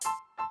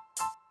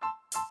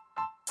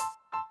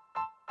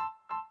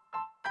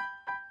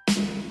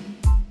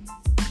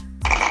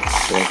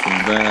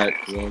back.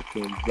 Hello,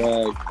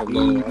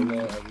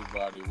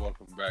 everybody.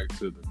 Welcome back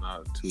to the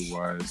Not Too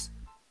Wise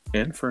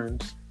and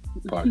Friends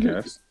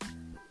podcast.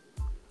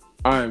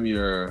 I am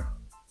your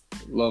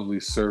lovely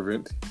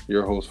servant,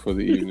 your host for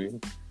the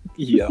evening.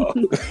 Yo.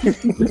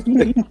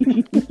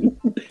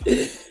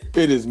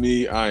 It is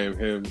me. I am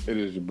him. It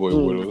is your boy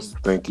Widows.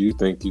 Thank you.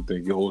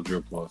 Hold your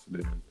applause to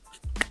the end.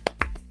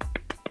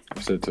 I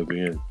said to the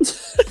end.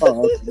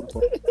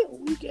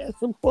 We got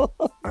some fun.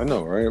 I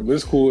know, right? But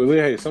it's cool.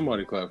 Hey,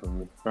 somebody clap for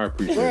me. I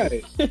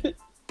appreciate it.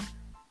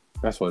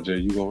 That's why, Jay,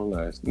 you going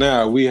last.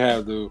 Now, we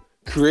have the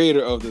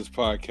creator of this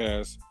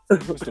podcast,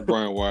 Mr.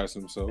 Brian Wise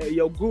himself. Hey,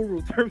 yo,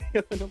 Guru, turn me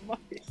up in the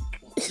mic.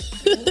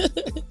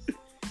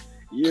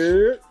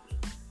 Yeah.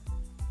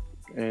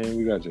 And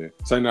we got Jay.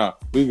 So now,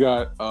 we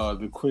got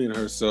the queen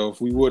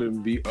herself. We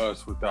wouldn't be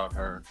us without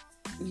her.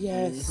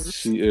 Yes.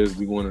 She is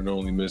the one and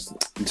only Miss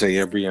Jay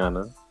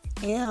Brianna.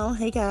 Yeah,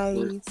 hey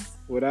guys.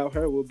 Without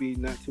her, we'll be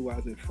not too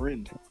wise and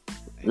friend.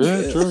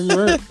 Yeah, true,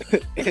 you're right.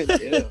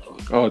 Yeah.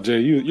 Oh,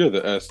 Jay, you're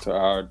the S to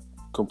our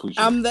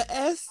completion. I'm the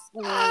S.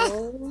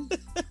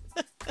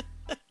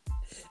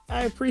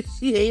 I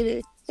appreciate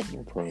it.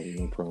 No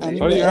problem. I'm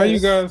How the you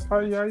S. guys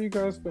feeling? How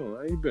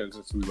you been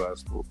since we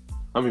last spoke?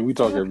 I mean, we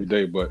talk every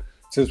day, but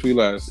since we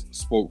last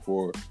spoke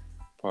for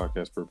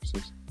podcast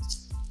purposes.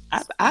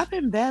 I've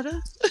been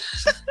better.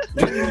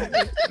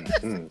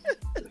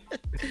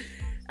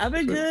 I've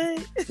been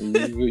good.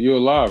 You're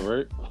alive,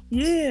 right?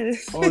 Yeah.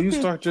 Oh, you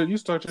start your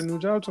new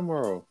job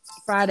tomorrow.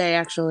 Friday,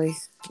 actually.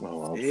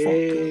 Oh,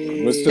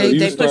 Hey. fuck. Still, They you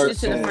pushed start. it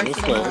to the first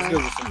of the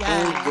month.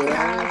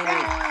 Yes.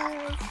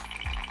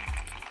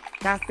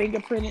 Got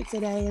fingerprinted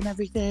today and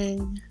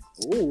everything.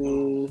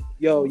 Ooh.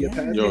 Yo, your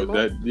pass.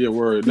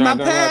 Word. My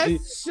Nah,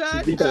 past.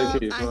 Shut Shut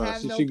up. I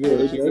have She no good.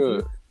 past. She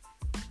good.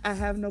 I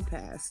have no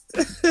past.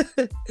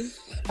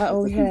 I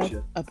only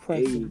have a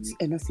present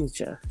and a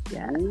future.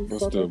 Yeah.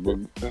 That's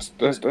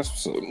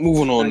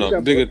moving on Nah,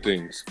 up. Bigger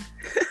things.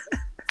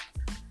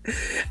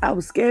 I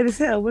was scared as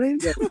hell. What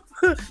Yeah.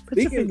 Put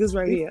your fingers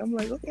right here. I'm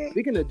like, okay.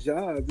 Speaking of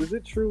jobs, is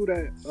it true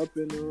that up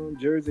in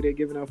Jersey they're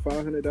giving out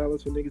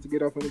 $500 for niggas to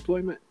get off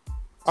unemployment?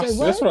 Say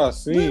That's what? what I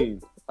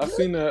seen. I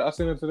seen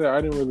that today.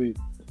 I didn't really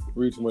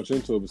read too much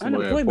into it, but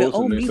somebody had Unemployment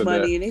posted owe and they me said money,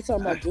 that. and they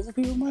talking about giving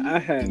people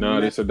money.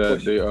 They said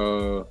that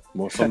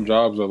they some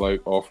jobs are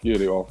like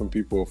they offering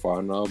people a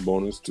 $5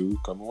 bonus to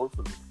come and work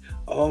for them.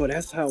 Oh,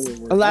 that's how it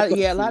works. A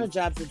lot of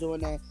jobs are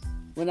doing that.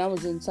 When I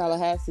was in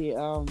Tallahassee,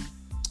 who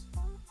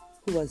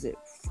was it?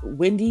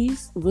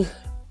 Wendy's.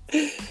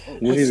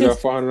 Wendy's got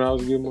 $500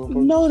 to give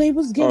them. No, they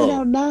was giving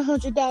out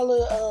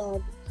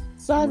 $900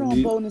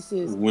 sign-on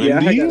bonuses.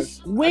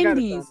 Wendy's.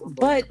 Wendy's,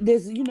 but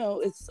there's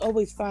it's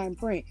always fine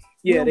print.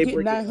 You don't get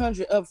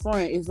 900 up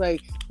front. It's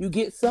like you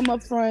get some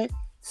up front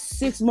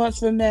 6 months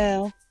from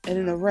now, and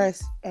then the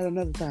rest at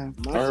another time.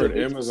 I heard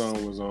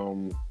Amazon was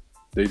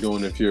they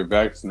doing if you're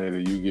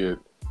vaccinated, you get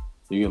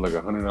like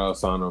 $100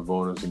 sign-on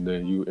bonus, and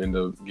then you end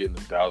up getting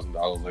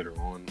 $1,000 later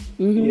on.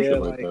 Mm-hmm. Yeah,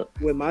 like that.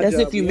 With my That's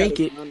job, if you make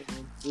it.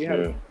 We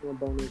had a sign-on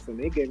bonus, and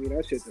they gave me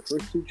that shit the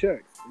first 2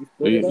 checks.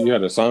 You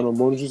had a sign-on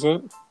bonus, you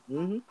said?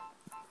 Mm-hmm.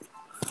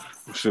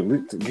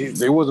 Shit,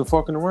 they wasn't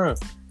fucking around.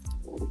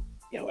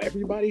 Yo,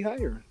 everybody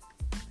hiring.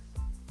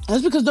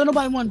 That's because don't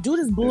nobody want to do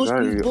this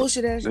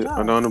bullshit ass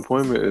job.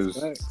 Unemployment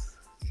is.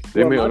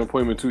 They made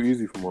unemployment too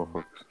easy for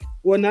motherfuckers.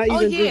 Well, not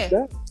even just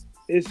that.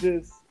 It's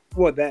just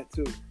that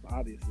too,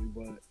 obviously.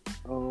 But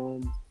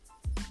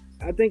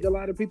I think a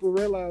lot of people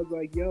realize,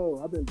 like,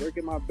 yo, I've been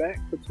breaking my back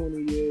for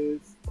 20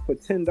 years for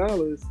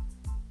 $10.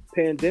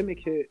 Pandemic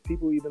hit,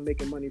 people even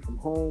making money from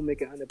home,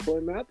 making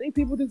unemployment. I think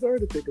people deserve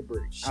to take a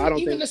break. Shit,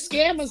 even the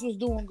scammers was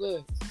doing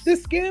good. The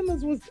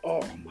scammers was, oh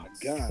my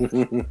god.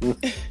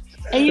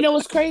 And you know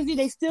what's crazy?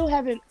 They still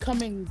haven't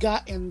come and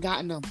gotten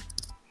them.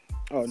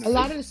 Oh, no. A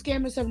lot of the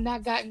scammers have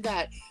not gotten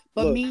got.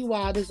 But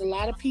meanwhile, there's a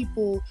lot of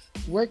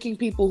working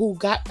people who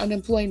got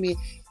unemployment,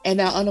 and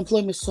now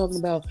unemployment's talking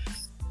about,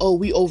 oh,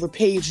 we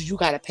overpaid you. You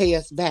got to pay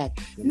us back.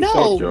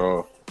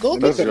 No. Go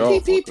get the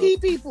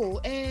PPP people,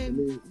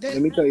 and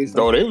let me tell you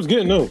something. Oh, they was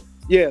getting them.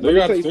 Yeah, they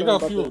got few.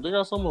 They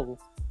got some of them.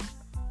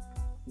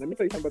 Let me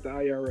tell you something about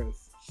the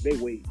IRS. They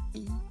wait.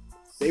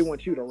 They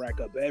want you to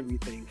rack up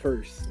everything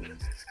first.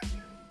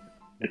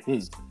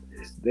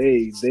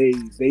 They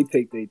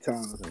take their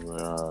time.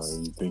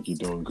 You think you're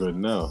doing good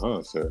now,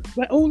 huh, sir?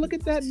 Like, oh, look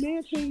at that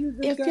mansion you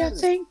just got. If you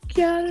think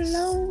you're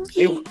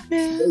lonely,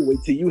 they wait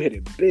till you hit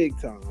it big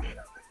time.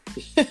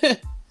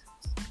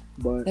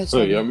 But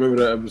I remember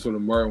that episode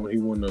of Martin when he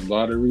won the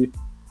lottery,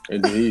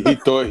 and then he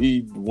thought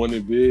he won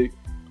it big,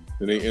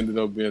 and they ended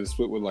up being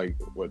split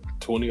with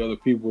 20 other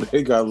people.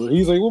 They got.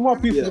 He's like, "Well, my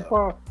piece of the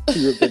pie."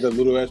 He ripped that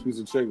little ass piece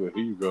of check. Like,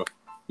 here you go.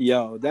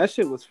 Yo, that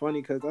shit was funny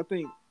because I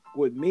think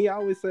with me, I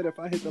always said if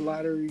I hit the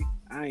lottery,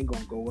 I ain't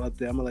gonna go up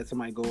there. I'm gonna let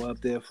somebody go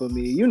up there for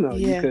me. You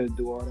could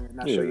do all that and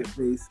not show your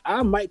face.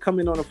 I might come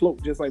in on a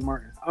float just like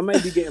Martin. I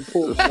might be getting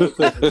pulled. I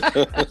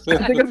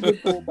think I'm gonna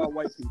get pulled by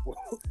white people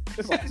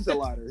if I hit the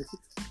lottery.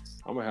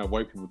 I'm gonna have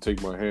white people take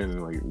my hand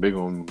and they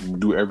gonna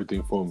do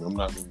everything for me. I'm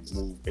not gonna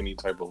move any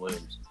type of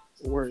limbs.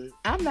 Word.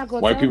 I'm not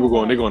gonna. White tell people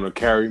nobody. they're gonna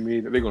carry me.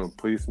 They're gonna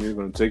police me. They're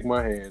gonna take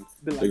my hand.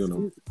 Be They're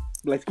gonna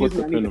excuse put me,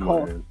 the I need pen to in my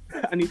call. hand.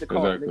 I need to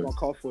call. Exactly. They're gonna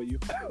call for you.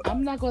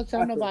 I'm not gonna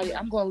tell nobody.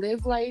 I'm gonna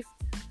live life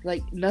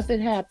like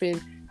nothing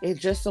happened. It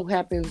just so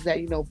happens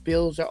that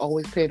bills are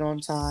always paid on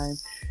time.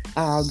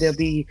 There'll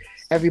be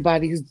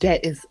everybody's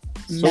debt is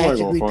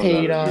Somebody gonna magically find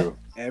paid out off.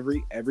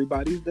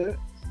 Everybody's dead.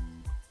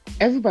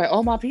 Everybody,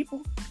 all my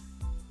people.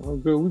 Oh,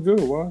 good. We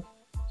good. Why?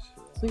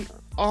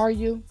 Are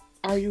you?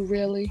 Are you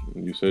really?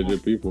 You said your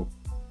people.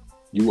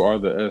 You are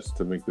the S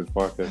to make this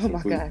podcast Oh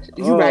my complete. gosh,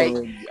 you right.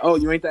 Oh,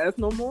 you ain't the S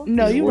no more?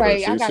 No, you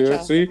right. I got you.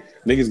 See,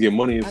 niggas get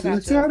money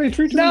and see how they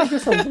treat you. No.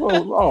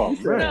 Oh,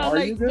 man. No,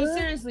 Are you but good?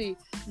 seriously,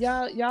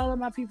 y'all are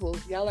my people.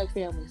 Y'all like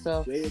family.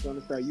 So Jay is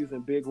gonna start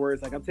using big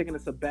words like I'm taking a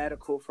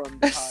sabbatical from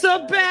the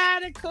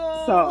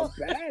sabbatical.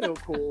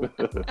 Sabbatical.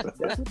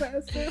 That's what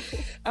that stands for.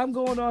 I'm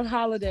going on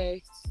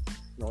holiday.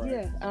 Right.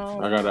 Yeah.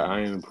 I gotta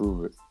iron and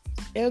prove it.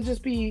 It'll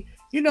just be,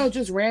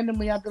 just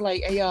randomly. I'll be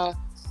like, hey,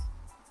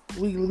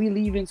 we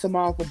leaving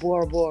tomorrow for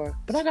Bora Bora,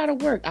 but I gotta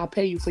work. I'll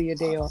pay you for your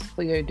day off,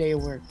 for your day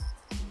of work.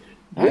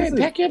 All right,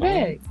 pack your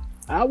bag.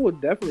 I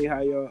would definitely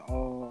hire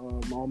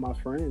all my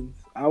friends.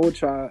 I would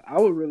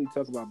really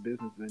talk about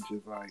business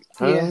ventures, like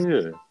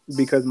yeah.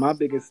 Because my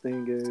biggest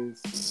thing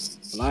is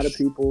a lot of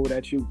people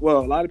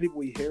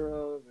we hear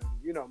of,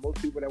 and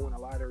most people that win a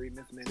lottery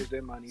mismanage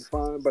their money.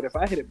 Fine, but if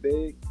I hit it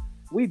big,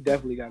 we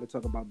definitely got to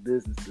talk about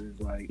businesses.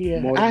 Like,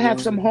 I have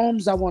some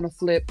homes I want to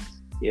flip.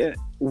 Yeah,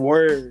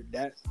 word.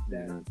 That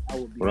I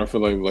would be. But I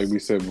feel like we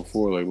said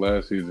before, like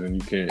last season,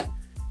 you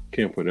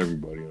can't put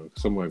everybody on.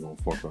 Somebody gonna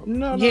fuck up.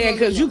 No,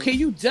 because you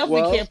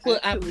definitely can't put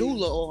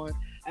Abdullah on.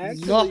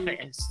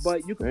 Nothing.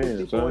 But you can put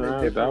people on in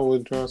different. I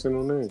wasn't trying to say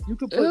no name. You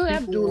can put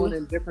people on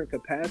in different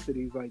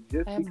capacities. Like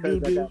just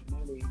because I got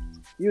money,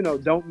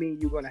 don't mean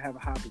you're gonna have a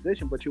high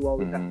position, but you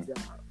always have a job.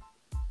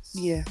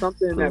 Yeah,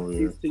 something that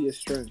plays to your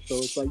strength. So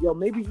it's like,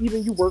 maybe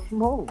even you work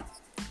from home.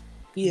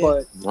 Yeah,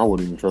 but I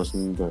wouldn't even trust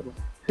him with that.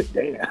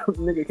 Damn,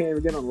 nigga can't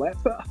even get on a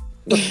laptop.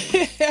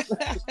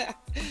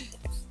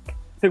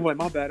 Hey, wait,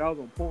 my bad. I was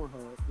on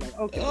Pornhub. Like,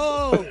 okay.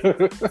 Oh.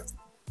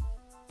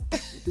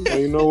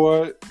 You know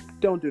what?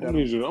 Don't do that. I'm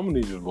gonna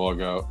need you to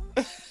log out.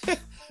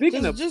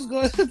 Speaking just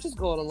go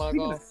to log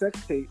speaking off. of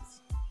sex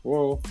tapes.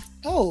 Whoa.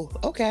 Oh,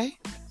 okay.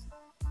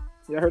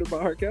 Y'all heard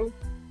about R. Kelly?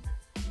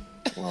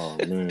 Oh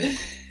man.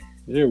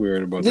 Yeah, we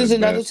heard about There's that.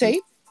 another bastard.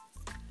 tape?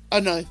 Oh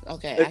no.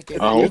 Okay, I get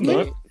it. I hope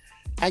not.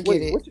 I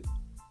get it.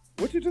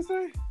 What you just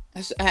say? I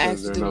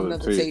asked to do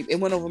another tape. It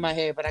went over my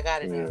head, but I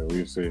got it now. Yeah,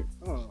 we see.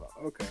 Oh,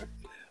 okay.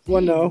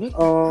 Well,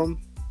 no.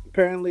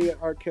 Apparently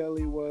R.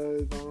 Kelly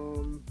was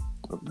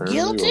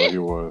guilty. He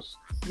was.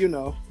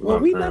 Well,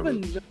 we never.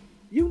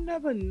 You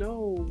never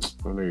know.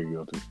 I nigga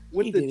guilty.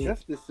 With the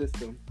justice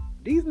system,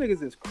 these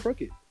niggas is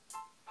crooked.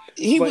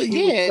 He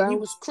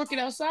was crooked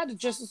outside the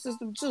justice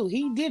system too.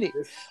 He did it.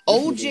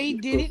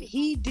 OJ did it.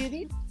 He did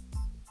it.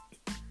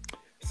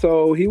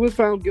 So he was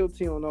found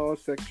guilty on all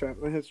sex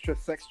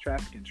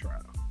trafficking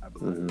trial, I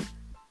believe. Mm-hmm.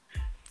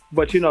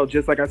 But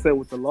just like I said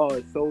with the law,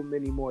 there's so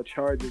many more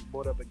charges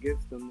brought up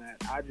against him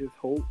that I just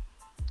hope,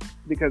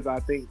 because I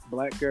think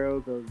black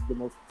girls are the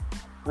most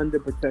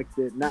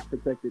underprotected, not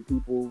protected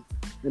people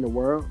in the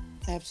world.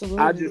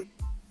 Absolutely.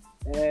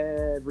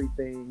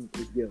 Everything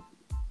is guilty.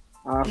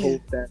 I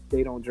hope that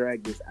they don't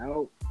drag this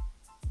out,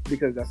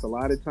 because that's a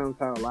lot of times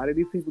how a lot of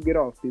these people get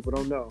off. People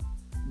don't know.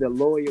 The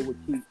lawyer would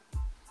keep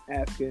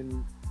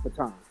asking for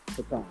time.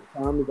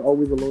 Time is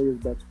always a lawyer's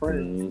best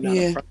friend, not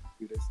a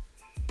prosecutor's.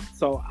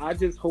 So I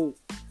just hope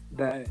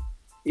that,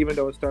 even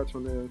though it starts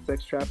from the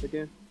sex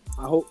trafficking,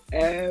 I hope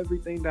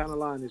everything down the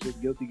line is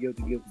just guilty.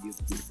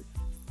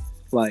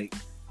 Like,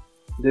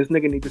 this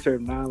nigga need to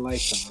serve 9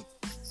 lifetimes.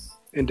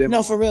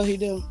 No, for real, he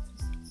do.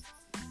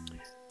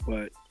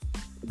 But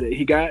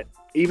he got,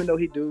 even though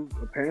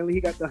apparently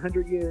he got the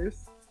 100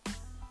 years.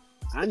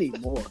 I need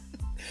more.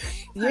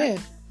 Yeah.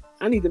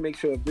 I need to make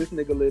sure if this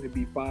nigga live to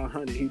be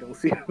 500, he don't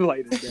see the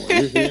light of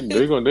day.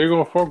 They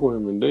gonna fuck with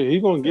him, and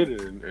he gonna get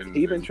it.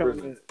 He been trying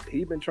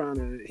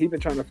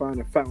to find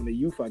a fountain of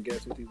youth, I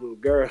guess, with these little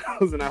girls,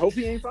 and I hope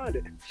he ain't find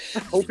it. I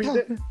hope he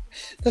did.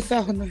 The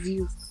fountain of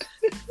youth.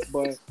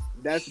 But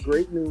that's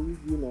great news.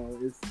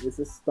 It's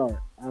a start.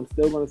 I'm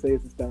still gonna say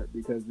it's a start,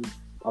 because it's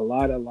a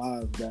lot of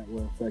lives that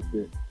were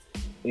affected,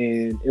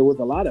 and it was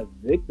a lot of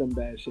victim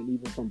bashing,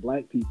 even from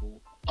black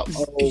people.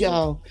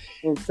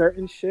 And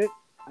certain shit,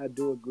 I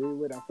do agree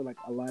with. I feel like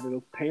a lot of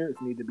those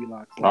parents need to be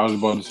locked up. I was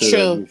about to say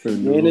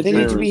that. They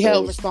need to be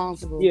held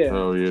responsible. Yeah.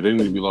 Oh yeah, they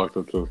need to be locked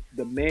up too.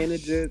 The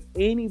managers,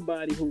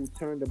 anybody who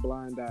turned a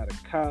blind eye, the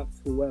cops,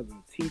 whoever,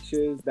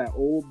 teachers, that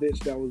old bitch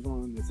that was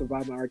on the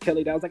Surviving R.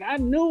 Kelly, that was like, I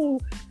knew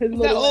his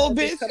little old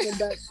bitch bitch coming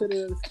back to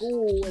the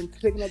school and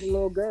picking up the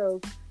little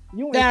girls.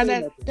 You ain't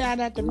down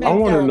at the I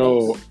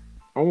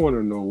want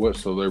to know what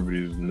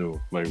celebrities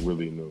knew, like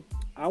really knew.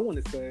 I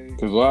want to say,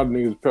 because a lot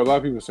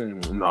of people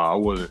saying, "Nah, I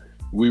wasn't.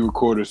 We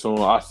recorded a song.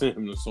 I sent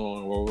him the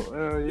song." Well,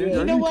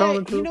 you know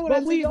what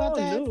I think about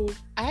that?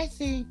 I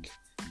think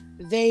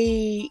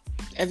they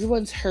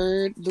everyone's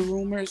heard the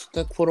rumors,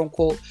 the quote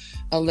unquote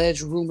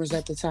alleged rumors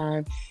at the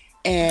time,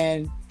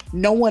 and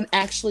no one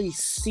actually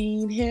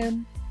seen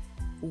him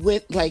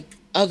with like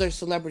other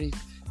celebrities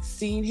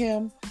seen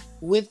him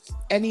with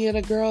any of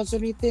the girls or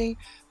anything.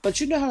 But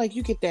you know how like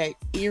you get that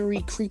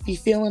eerie, creepy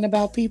feeling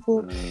about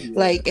people,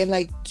 like and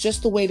like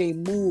just the way they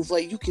move,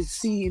 like you can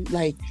see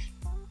like,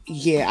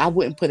 yeah, I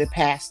wouldn't put it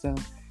past him.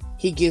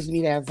 He gives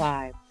me that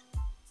vibe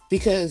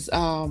because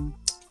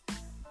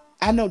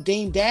I know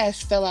Dame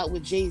Dash fell out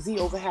with Jay-Z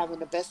over having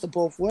the Best of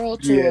Both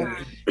Worlds tour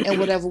and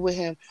whatever with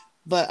him,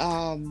 but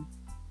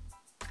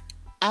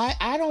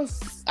I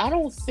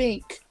don't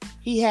think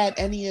he had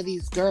any of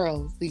these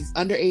girls, these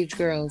underage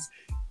girls,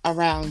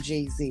 around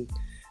Jay-Z.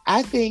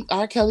 I think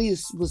R. Kelly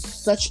was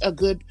such a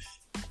good.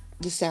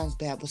 This sounds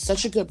bad, but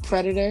such a good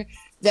predator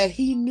that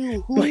he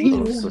knew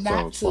who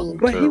not to.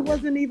 But he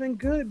wasn't even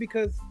good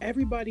because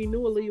everybody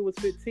knew Aaliyah was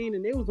 15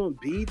 and they was on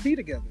BET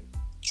together.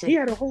 True. He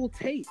had a whole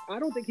tape. I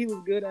don't think he was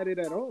good at it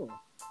at all.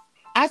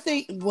 I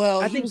think he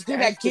was good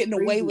at getting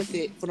away with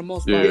it for the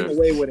most part. Getting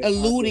away with it,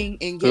 eluding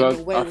and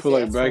getting away with it. I feel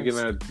like back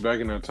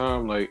in that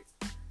time, like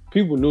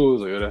people knew it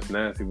was like, oh, that's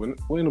nasty, but ain't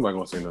nobody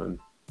gonna say nothing.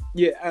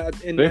 Yeah,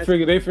 and they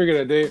figured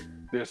that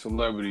they're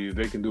celebrities.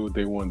 They can do what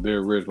they want.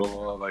 They're rich, blah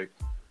blah blah. Like,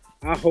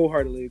 I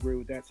wholeheartedly agree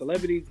with that.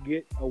 Celebrities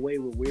get away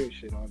with weird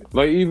shit all the time.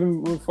 Like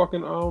even with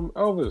fucking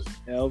Elvis.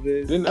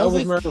 Didn't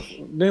Elvis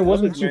marry? Then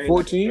wasn't she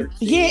 14?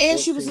 Yeah, and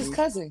she was his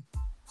cousin.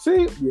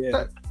 See, see,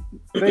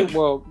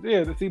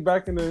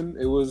 back in then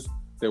it was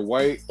the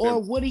white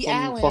or Woody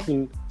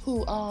Allen,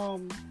 who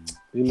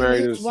he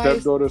married his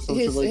stepdaughter, or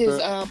something like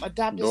that. His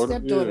adopted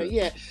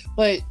stepdaughter,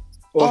 but.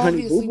 Or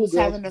obviously was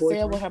having an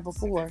affair with her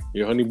before.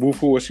 Yeah, Honey Boo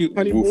Foo. What's she?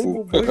 Honey Boo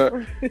Foo.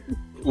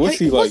 What's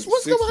she like?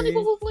 What's going on, Honey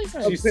Boo Foo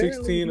boyfriend? She's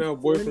 16 and her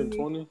boyfriend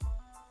 20. And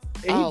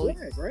he's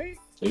black, right?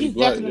 He's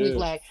definitely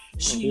black.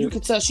 You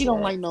can tell she don't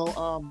like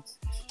no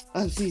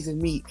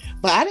unseasoned meat.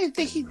 But I didn't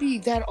think he'd be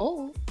that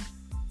old.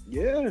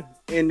 Yeah,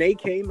 and they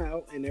came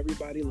out and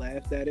everybody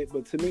laughed at it.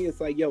 But to me, it's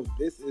like, yo,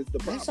 this is the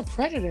problem. That's a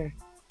predator.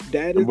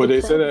 That is. But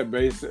they said that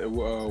based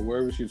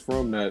wherever she's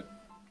from, that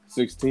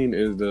 16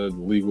 is the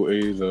legal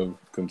age of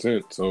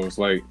consent. So it's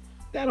like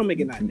that don't make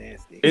it not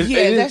nasty. That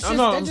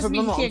just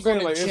means you can't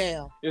go to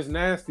jail. It's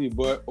nasty,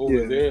 but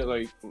over there,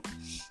 like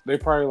they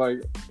probably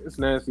like it's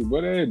nasty,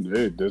 but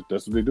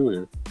that's what they do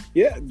here.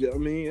 Yeah, I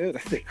mean,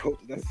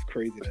 that's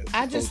crazy.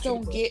 I just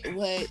don't get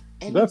what.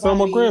 That's how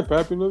my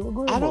grandpappy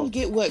lives. I don't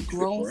get what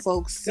grown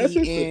folks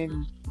see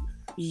in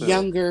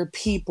younger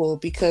people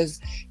because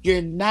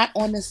you're not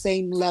on the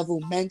same level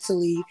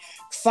mentally,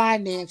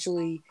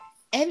 financially.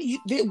 And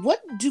what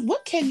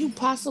can you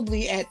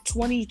possibly at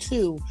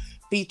 22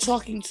 be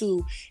talking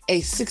to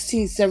a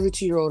 16,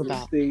 17-year-old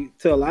about? See,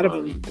 to a lot of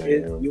them,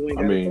 you ain't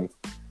got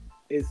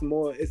it's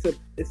more. It's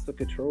a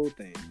control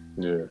thing.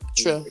 Yeah,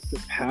 true.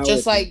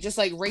 Just like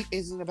rape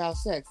isn't about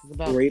sex. It's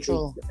about rape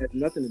control. Has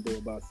nothing to do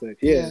about sex.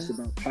 Yeah, it's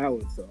about power.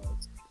 So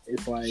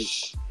it's like,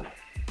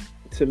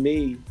 to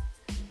me,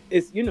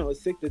 it's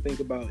it's sick to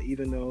think about.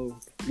 Even though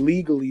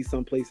legally,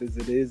 some places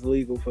it is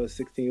legal for a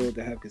 16-year-old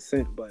to have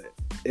consent, but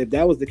if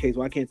that was the case,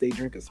 why can't they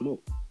drink or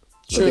smoke?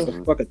 True. They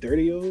can fuck a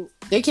 30-year-old.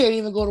 They can't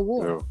even go to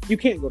war. No. You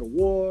can't go to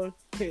war.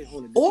 Can't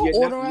own or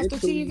order off the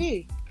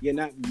TV. You're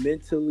not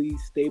mentally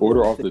stable.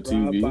 Order off the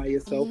TV by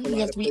yourself. You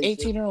have to be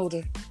 18 or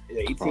older.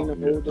 18 or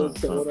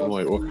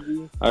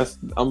older.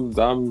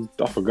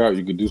 I forgot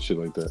you could do shit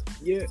like that.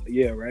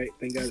 Yeah, right.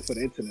 Thank God for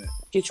the internet.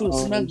 Get you a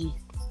Snuggie.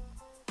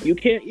 You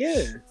can't.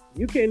 Yeah.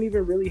 You can't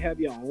even really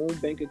have your own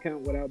bank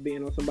account without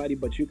being on somebody,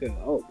 but you can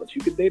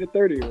date a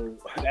 30-year-old.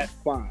 That's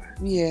fine.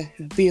 Yeah,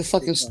 be a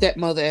fucking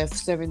stepmother at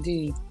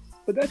 17.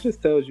 But that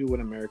just tells you what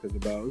America's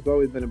about. It's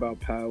always been about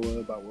power,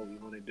 about what we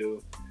want to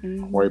do.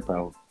 Mm-hmm. White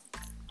power.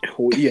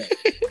 Yeah.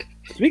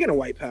 Speaking of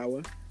white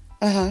power.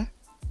 Uh-huh.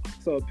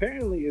 So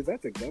apparently, is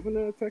that the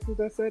governor of Texas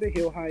that said it?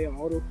 He'll hire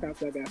all those cops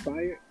that got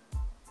fired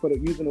for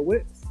using the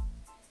whips.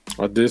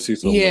 I did see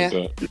something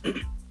like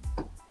that.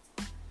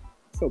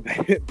 So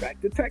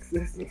back to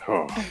Texas.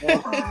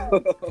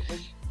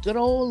 Good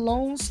old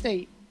Lone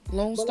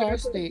Star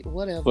State,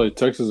 whatever. Like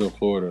Texas and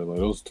Florida, like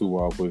those two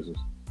wild places.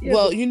 Yeah,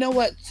 well, you know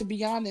what? To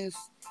be honest,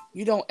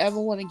 you don't ever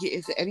want to get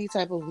into any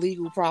type of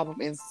legal problem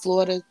in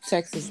Florida,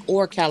 Texas,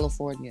 or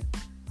California.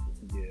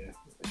 Yeah,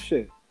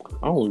 shit.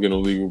 I don't get no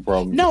legal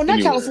problem. No,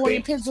 not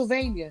California,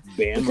 Pennsylvania.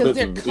 Because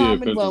they're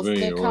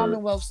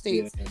Commonwealth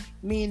states,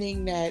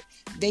 meaning that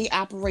they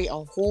operate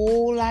a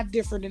whole lot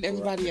different than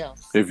everybody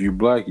else. If you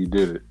black, you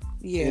did it.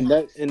 Yeah,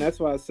 and that's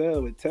why I said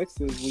with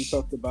Texas, we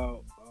talked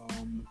about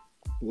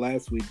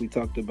last week. We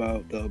talked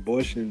about the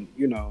abortion,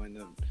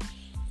 and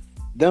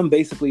them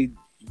basically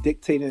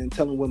dictating and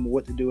telling women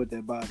what to do with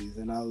their bodies.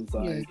 And I was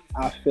like,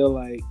 I feel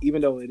like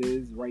even though it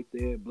is right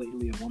there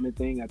blatantly a woman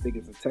thing, I think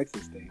it's a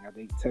Texas thing. I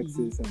think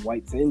Texas and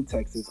whites in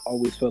Texas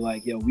always feel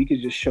like, yo, we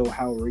could just show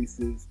how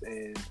racist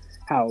and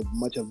how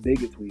much of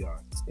bigots we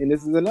are. And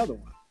this is another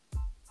one.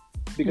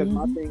 Because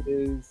my thing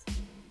is,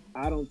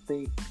 I don't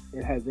think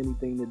it has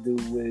anything to do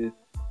with,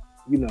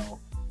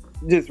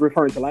 just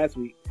referring to last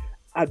week.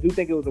 I do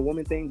think it was a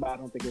woman thing, but I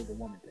don't think it was a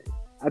woman thing.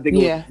 I think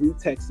it was leave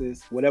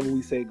Texas, whatever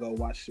we say, go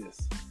watch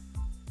this.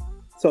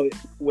 So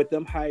with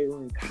them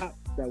hiring cops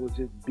that was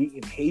just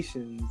beating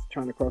Haitians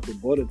trying to cross the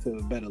border to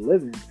a better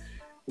living,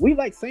 we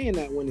like saying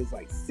that when it's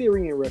like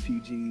Syrian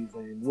refugees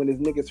and when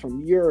it's niggas from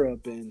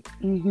Europe and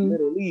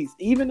Middle East.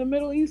 Even the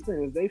Middle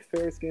Easterns, they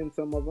fair skinned,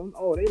 some of them.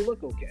 Oh, they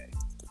look okay.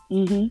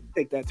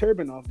 Take that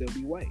turban off, they'll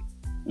be white.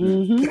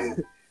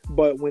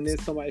 But when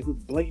there's somebody who's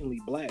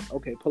blatantly black,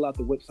 okay, pull out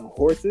the whips on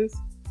horses.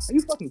 Are you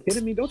fucking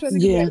kidding me? Don't y'all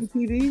niggas have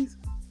ATVs?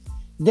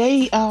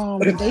 They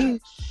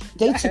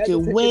took it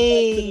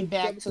way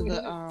back to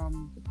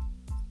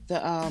the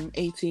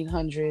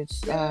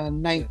 1800s,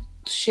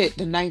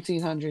 the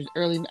 1900s,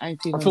 early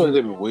 1900s. I feel like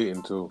they've been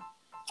waiting too.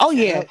 Oh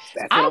yeah,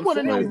 I want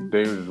to know. Like, they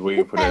were just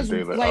waiting for that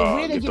day.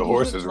 Like, get the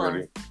horses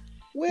ready.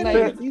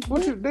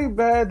 They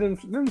bad. Them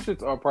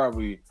shits are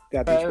probably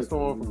passed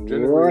on from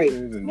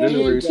generations and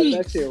generations.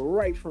 That shit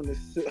right from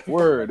the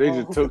word. They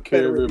just took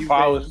care of it,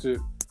 polished it.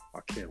 I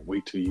can't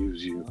wait to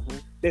use you.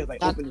 They like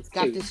got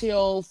this here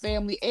old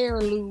family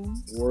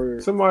heirloom.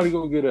 Word. Somebody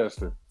go get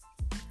Esther.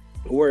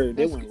 Word.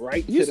 They went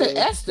right. You said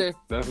Esther.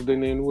 That's what they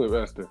named the whip,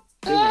 Esther.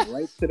 They went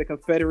right to the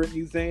Confederate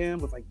Museum.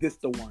 Was like, this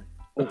the one.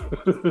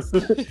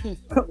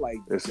 Like,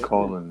 it's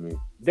calling me.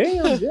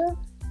 Damn, yeah.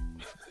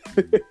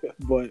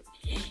 But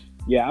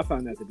yeah, I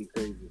find that to be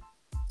crazy.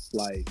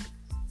 Like,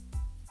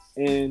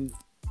 and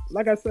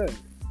like I said,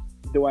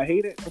 do I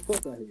hate it? Of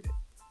course I hate it.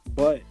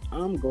 But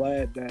I'm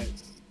glad that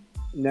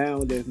now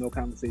there's no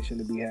conversation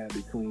to be had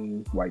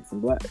between whites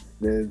and blacks.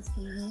 There's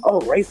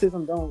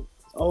racism don't.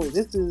 Oh,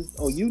 this is.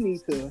 Oh, you need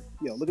to.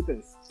 Yo, look at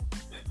this.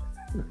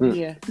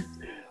 Yeah.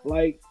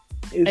 Like,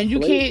 and you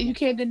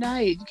can't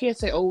deny it. You can't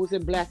say, oh, it's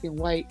in black and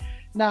white.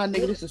 Nah,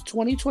 nigga, this is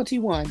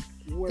 2021.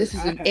 This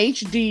is in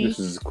HD. This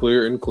is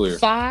clear and clear.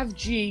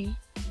 5G.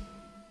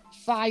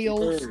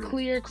 Files,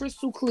 clear,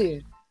 crystal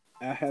clear.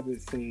 I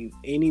haven't seen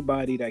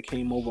anybody that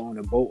came over on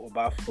a boat or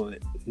by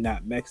foot,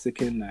 not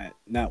Mexican,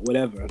 not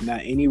whatever,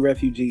 not any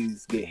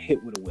refugees get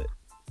hit with a whip.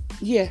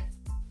 Yeah.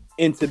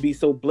 And to be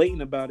so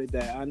blatant about it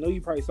that I know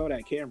you probably saw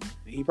that camera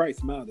and he probably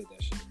smiled at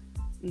that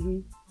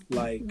shit.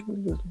 Like,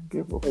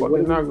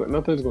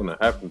 nothing's gonna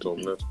happen to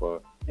them. That's why.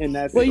 And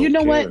that's well, you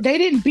know what? They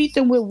didn't beat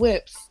them with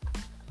whips,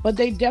 but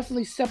they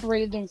definitely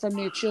separated them from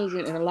their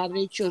children, and a lot of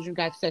their children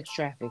got sex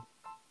trafficked.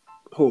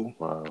 Who?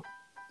 Wow.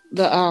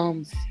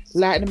 The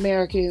Latin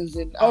Americans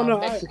and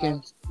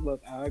Mexicans.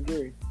 Look, I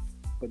agree,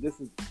 but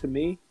this is, to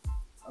me,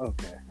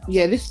 okay.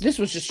 Yeah, this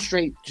was just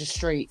straight.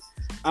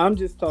 I'm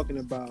just talking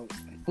about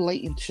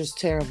blatant, just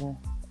terrible.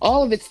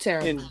 All of it's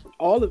terrible. And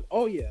all of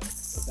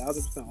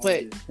 1,000%.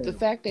 But the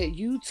fact that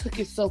you took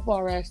it so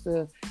far as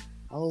to,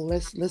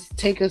 let's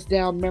take us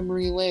down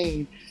memory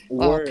lane.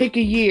 Pick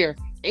a year,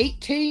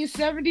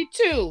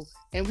 1872,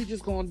 and we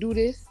just gonna do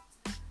this.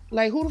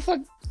 Like, who the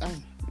fuck?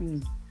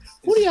 Who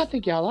do y'all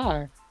think y'all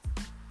are?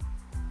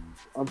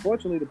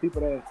 Unfortunately, the people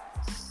that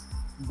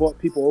brought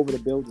people over to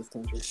build this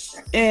country.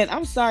 And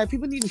I'm sorry,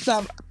 people need to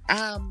stop.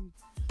 I'm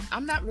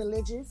not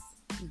religious,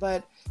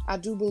 but I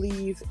do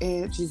believe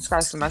in Jesus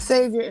Christ as my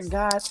Savior and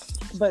God.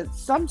 But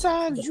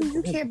sometimes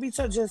you can't be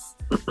so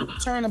just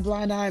turn a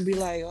blind eye and be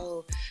like,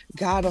 oh,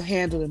 God will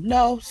handle them.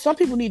 No, some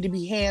people need to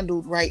be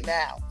handled right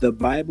now. The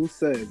Bible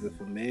says if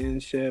a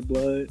man shed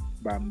blood,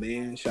 by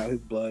man shall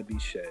his blood be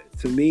shed.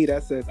 To me,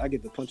 that says I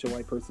get to punch a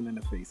white person in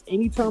the face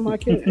anytime I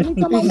can.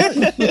 Anytime I want.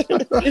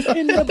 It's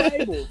in the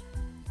Bible.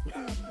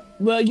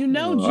 Well,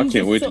 Jesus, I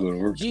can't wait to go to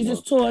work.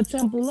 Jesus tore a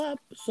temple up,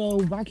 so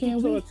why can't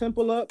we? Tore a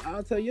temple up,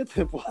 I'll tell your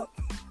temple up.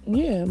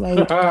 Yeah,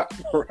 like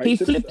he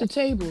flipped the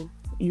table.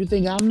 You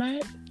think I'm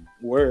not?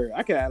 Word,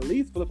 I can at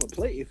least flip a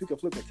plate if you can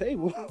flip a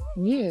table.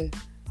 Yeah.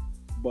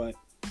 But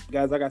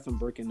guys, I got some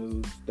breaking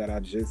news that I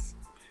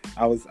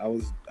was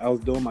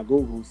doing my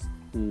Googles.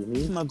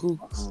 My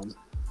Googles.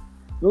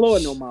 The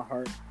Lord know my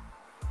heart.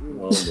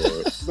 Oh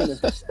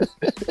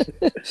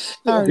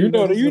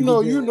Lord.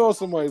 you know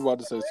somebody's about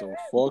to say some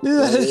fucked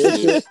up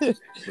shit.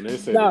 When they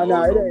say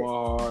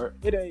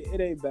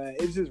it ain't bad.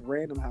 It's just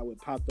random how it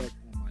popped up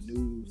on my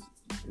news.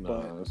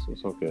 Nah,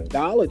 it's okay.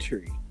 Dollar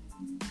Tree.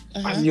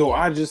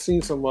 I just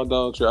seen something about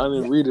Dollar Tree. I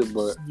didn't read it,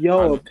 but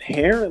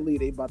apparently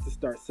they about to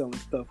start selling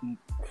stuff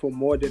for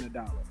more than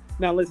 $1.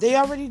 Now listen, they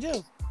already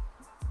do.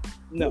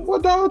 No,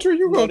 what Dollar Tree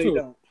you go to? They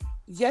don't.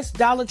 Yes,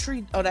 Dollar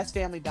Tree. Oh, that's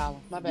Family Dollar.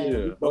 My bad.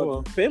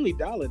 Yeah, Family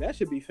Dollar. That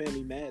should be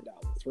Family Mad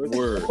Dollars.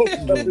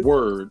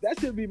 Word. That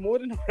should be more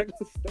than a regular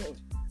store.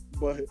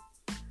 But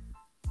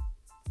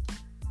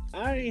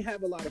I ain't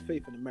have a lot of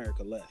faith in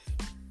America left.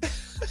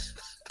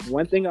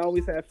 One thing I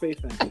always have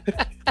faith in.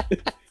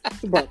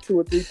 It's about 2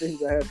 or 3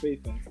 things I have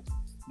faith in.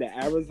 The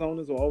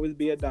Arizonas will always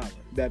be $1.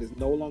 That is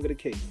no longer the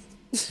case.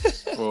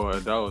 For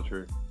a Dollar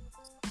Tree.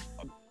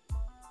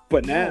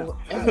 But now,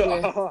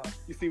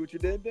 you see what you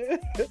did there?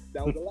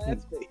 That was the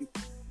last phase.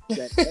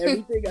 That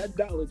everything at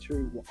Dollar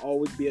Tree will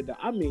always be $1.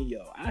 I mean,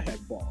 I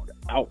have balled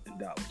out in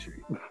Dollar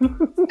Tree.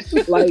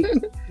 Like,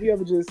 you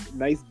ever just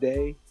nice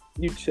day,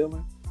 you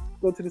chilling,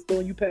 go to the store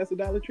and you pass the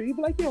Dollar Tree, you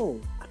be like,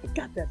 I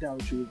forgot that Dollar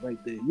Tree was right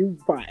there. You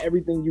find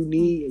everything you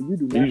need, and you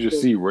do not. You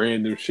just see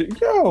random shit.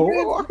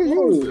 Yo, I can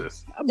use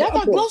this. Y'all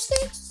got glow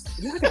sticks?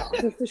 Yeah, I got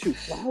artificial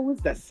flowers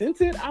that's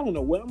scented. I don't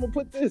know where I'm gonna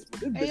put this.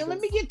 But this Hey, let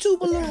me get 2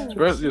 balloons.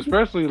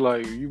 Especially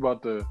like you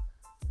about to,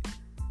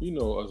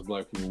 us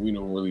black people, we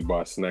don't really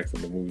buy snacks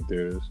in the movie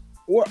theaters.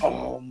 Or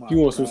you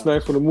want some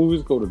snacks for the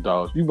movies? Go to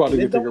Dollar. You about to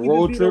take a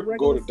road trip?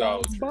 Go to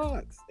Dollar Tree.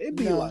 Box. It'd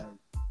be like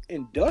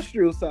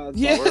industrial size.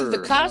 Yeah,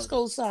 the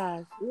Costco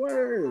size.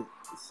 Word.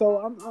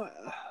 So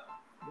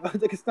I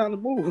think it's time to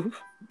move.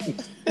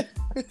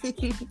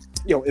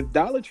 Yo, if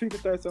Dollar Tree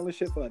could start selling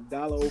shit for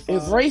 $1.05,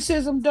 if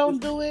racism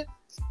don't do it,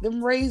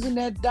 them raising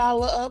that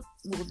dollar up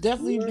will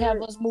definitely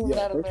have us moving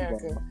out of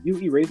America. You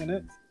eat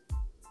Raisinets?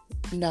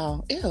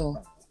 No, ew.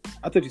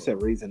 I thought you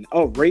said raisin.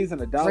 Oh, raising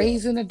 $1.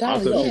 Raising $1. I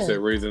thought you said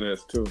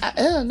Raisinets too.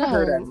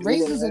 No,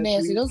 raisins are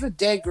nasty. Those are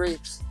dead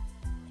grapes.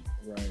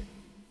 Right.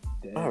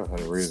 Dead. I haven't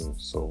had a raisin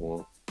so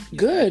long.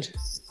 Good.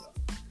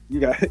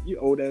 You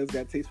old ass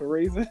got taste for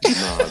raisin? Nah,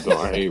 I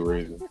don't. I hate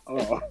raisins.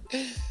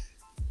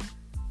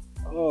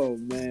 Oh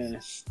man.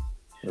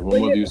 If my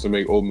mother used to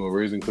make oatmeal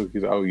raisin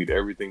cookies, I would eat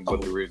everything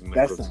but the raisin.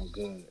 That sounds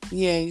good.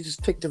 Yeah, you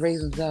just pick the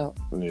raisins out.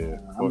 Yeah.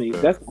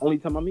 That's the only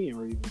time I'm eating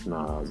raisins.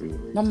 Nah,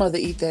 my mother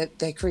eat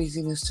that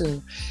craziness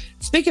too.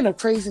 Speaking of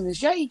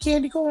craziness, y'all eat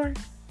candy corn?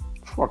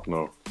 Fuck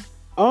no.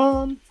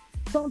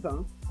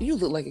 Sometimes. You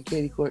look like a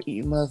candy corn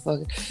eating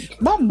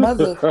motherfucker. My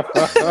mother.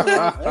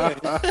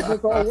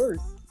 It's all worse.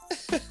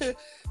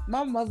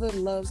 My mother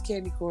loves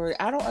candy corn.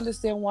 I don't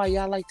understand why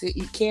y'all like to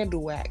eat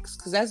candle wax,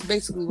 because that's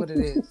basically what it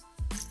is.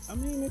 I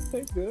mean, it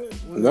tastes good.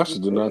 That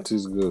shit do not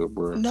taste good,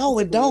 bro. No,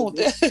 it don't.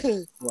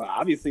 Well,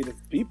 obviously, the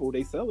people,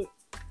 they sell it.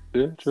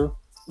 Yeah, true.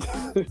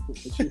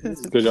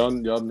 Because y'all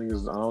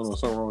niggas, I don't know,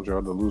 something wrong with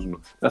y'all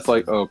delusional. That's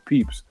like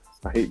Peeps.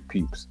 I hate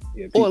Peeps.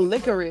 Yeah, Peeps. Or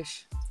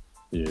licorice.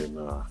 Yeah,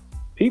 nah.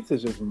 Peeps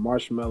is just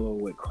marshmallow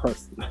with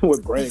crust,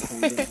 with bread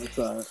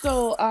inside.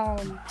 So,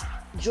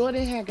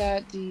 Jordan had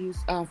got these.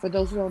 For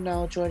those who don't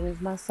know, Jordan is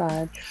my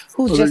son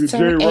who just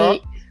turned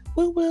 8.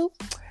 Woo.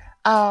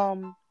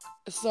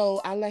 So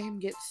I let him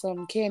get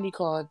some candy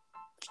called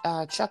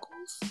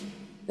Chuckles.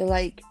 They're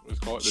like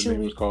the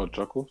name is called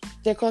Chuckles.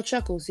 They're called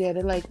Chuckles. Yeah,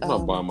 they're like. I'm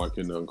not buying my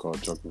kid nothing called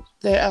Chuckles.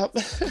 They're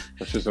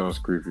that shit sounds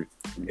creepy.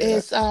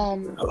 It's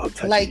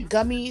like chewy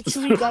gummy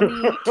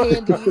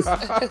candies.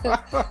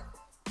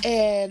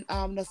 And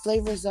the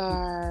flavors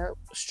are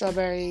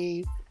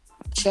strawberry,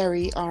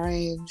 cherry,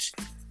 orange,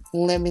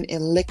 lemon,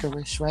 and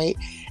licorice, right?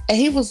 And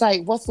he was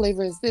like, what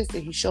flavor is this?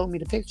 And he showed me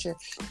the picture.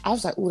 I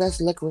was like, oh,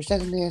 that's licorice.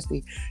 That's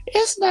nasty.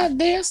 It's not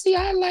nasty.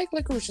 I like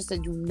licorice. I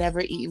said, you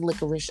never eaten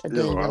licorice a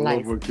day in your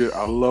life.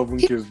 I love when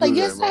kids do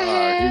yes, that. I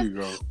have. Here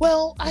you go.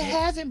 Well, I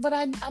haven't, but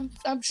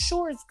I'm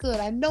sure it's good.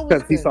 I know it's good.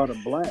 Because he saw the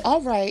black. All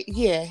right,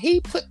 yeah.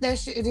 He put that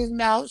shit in his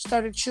mouth,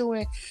 started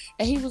chewing,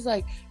 and he was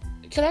like,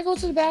 can I go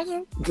to the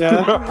bathroom?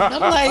 Yeah.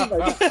 I'm like,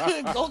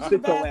 go to the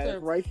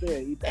bathroom. Right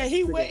there. And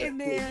he went in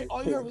there.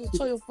 All you heard was a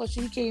toilet flush.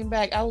 He came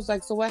back. I was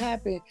like, so what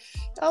happened?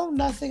 Oh,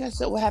 nothing. I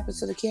said, what happened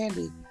to the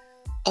candy?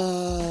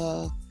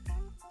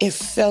 It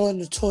fell in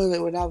the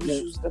toilet when I was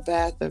using the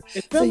bathroom.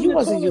 So you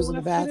wasn't using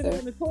the bathroom.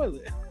 In the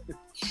toilet.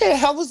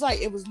 Yeah, I was like,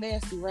 it was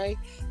nasty, right?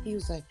 He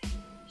was like,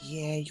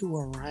 yeah, you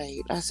were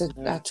right. I said,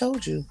 I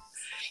told you.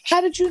 How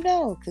did you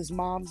know? Because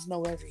moms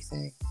know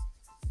everything.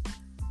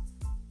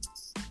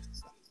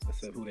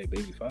 Who they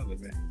baby father,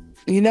 man.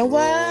 You know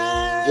what?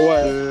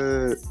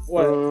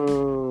 What?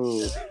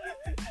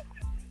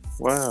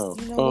 Wow.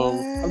 You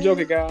know I'm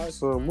joking, guys.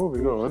 So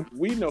moving on.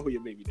 We know who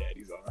your baby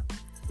daddies are.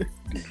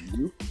 Do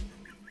you?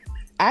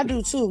 I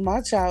do too.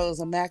 My child was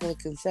immaculate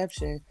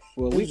conception.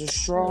 Well, it was a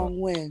strong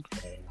win.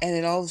 And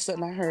then all of a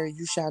sudden I heard,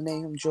 you shall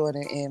name him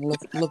Jordan, and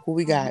look what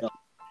we got.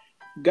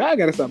 God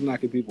gotta stop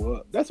knocking people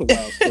up. That's a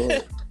wild story.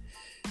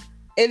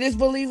 It is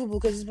believable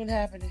because it's been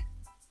happening.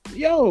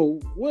 Yo,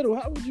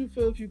 how would you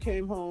feel if you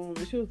came home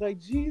and she was like,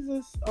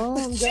 Jesus,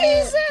 God.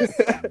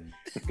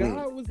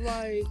 God was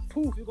like,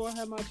 poof, you're gonna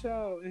have my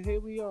child, and here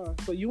we are.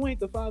 So you ain't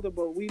the father,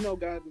 but we know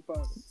God's the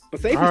father. But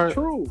say it's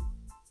true.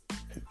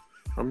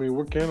 I mean,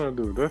 what can I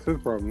do? That's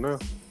his problem now.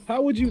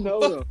 How would you know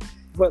though?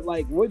 But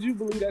like, would you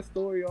believe that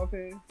story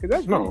offhand? Because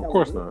that's no, of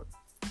course not.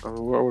 I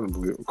wouldn't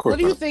believe it. Of course. What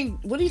do you think?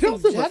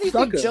 How do you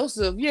think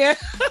Joseph? Yeah,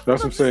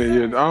 that's what I'm saying.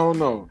 Yeah, I don't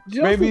know.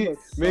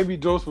 Maybe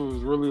Joseph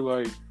was really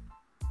like.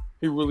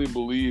 He really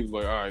believed,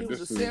 like, all right,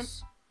 this is. Simp?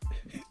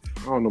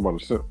 I don't know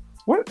about a simp.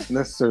 What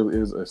necessarily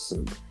is a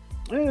simp?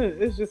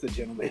 It's just a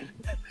gentleman.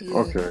 Yeah.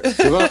 Okay,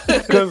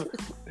 because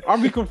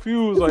I'll be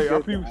confused. Like,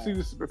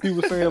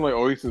 people saying like,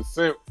 "Oh, he's a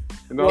simp,"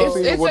 and I'm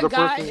seeing what the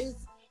person.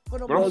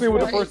 But I'm seeing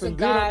what the person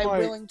did. I'm like,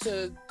 willing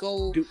to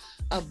go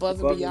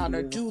above and beyond,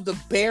 or do the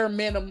bare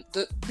minimum,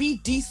 to be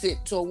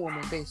decent to a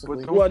woman,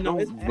 basically.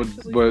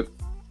 But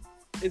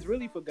it's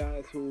really for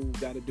guys who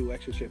got to do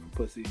extra shit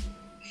for pussy.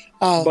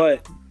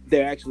 But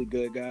they're actually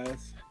good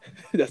guys.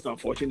 That's the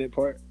unfortunate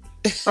part.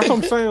 That's what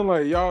I'm saying.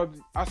 Like, y'all,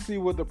 I see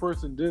what the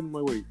person did. I'm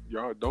like, wait,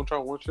 y'all don't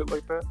y'all want shit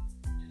like that?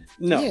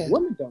 No,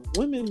 women don't.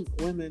 Women.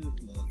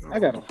 Look, I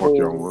got a fuck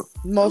y'all want.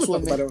 Most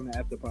women. About it on the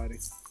after party.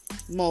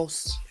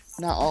 Most.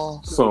 Not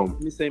all. Some.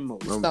 Let me say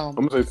most. I'm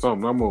gonna say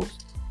some, not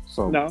most.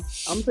 Some. No, I'm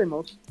gonna say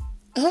most.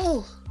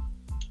 Oh,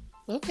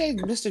 okay,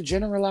 Mr.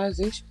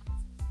 Generalization.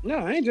 No,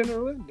 I ain't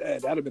generally.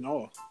 That'd have been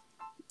all.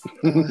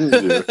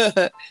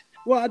 Yeah.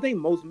 Well, I think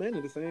most men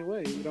are the same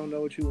way. You don't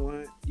know what you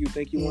want. You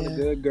think you want a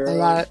good girl. A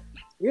lot.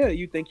 Yeah,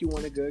 you think you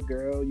want a good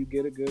girl. You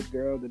get a good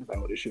girl. Then it's like,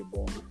 oh, this shit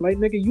boring. Like,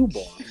 nigga, you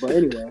boring. But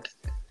anyway,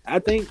 I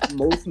think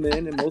most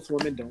men and most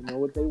women don't know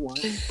what they want.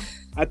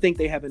 I think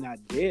they have an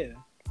idea,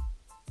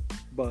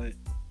 but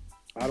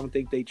I don't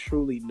think they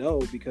truly know,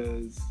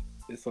 because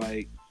it's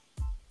like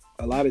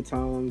a lot of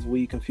times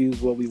we confuse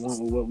what we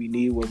want with what we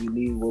need, what we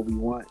need, what we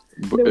want.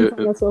 But Then we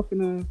find ourselves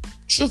in a...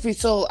 Truth be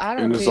told, I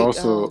don't and think it's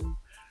also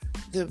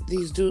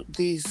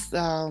these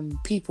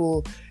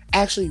people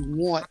actually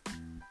want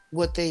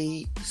what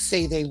they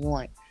say they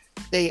want.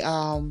 They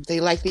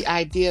like the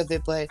idea of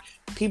it, but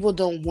people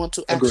don't want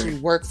to actually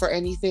work for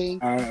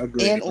anything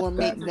and or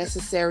make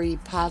necessary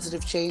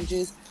positive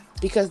changes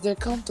because they're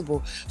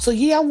comfortable. So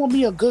yeah, I want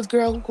me a good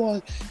girl who's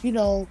going,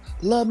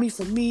 love me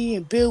for me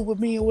and build with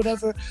me or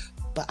whatever.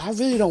 But I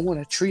really don't want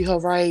to treat her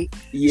right.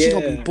 Yeah. She's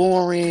gonna be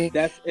boring.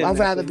 I'd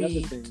rather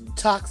be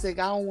toxic.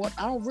 I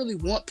don't really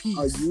want peace.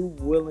 Are you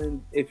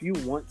willing? If you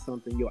want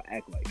something, you'll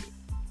act like it.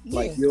 Yeah.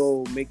 Like,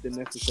 you'll make the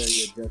necessary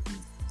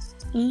adjustments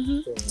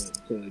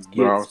to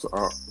get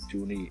what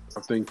you need.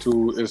 I think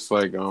too, it's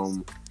like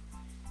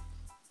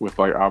with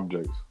like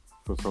objects.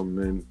 For some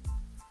men,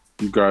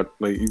 you got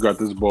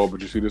this ball, but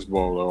you see this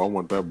ball. Oh, I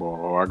want that ball.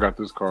 Oh, I got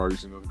this car. You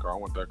see another car. I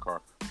want that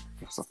car.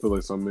 I feel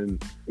like some men,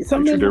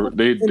 their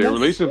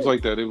relationships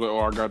like that. They're like,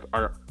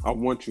 oh, I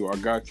want you. I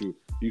got you.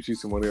 You see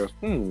somebody else.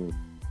 I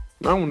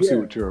want to see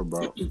what you're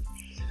about.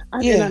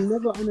 And I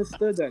never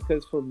understood that,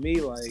 because for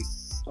me, like,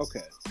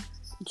 okay,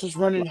 just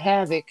running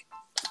havoc.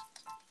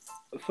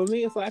 For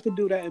me, it's like I could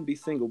do that and be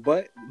single,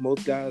 but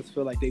most guys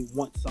feel like they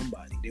want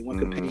somebody. They want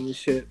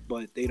companionship,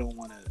 but they don't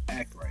want to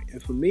act right.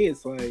 And for me,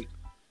 it's like,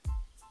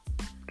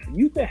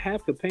 you can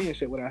have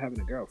companionship without having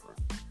a girlfriend.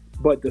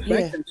 But the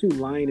fact that you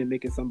lying and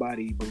making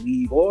somebody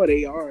believe, oh,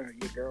 they are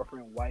your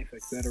girlfriend, wife,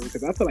 etc.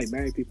 Because I feel like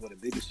married people are the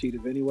biggest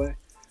cheaters anyway.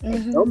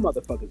 Like, those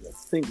motherfuckers are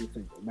single,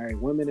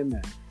 married women and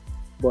men.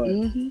 But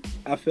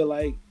I feel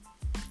like...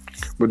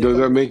 But does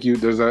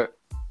that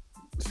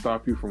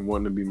stop you from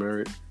wanting to be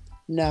married?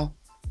 No,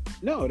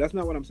 that's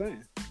not what I'm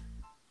saying.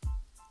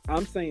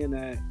 I'm saying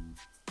that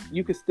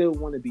you can still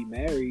want to be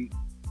married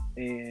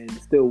and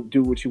still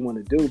do what you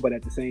want to do, but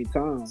at the same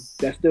time,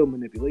 that's still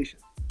manipulation.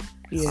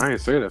 Yeah. I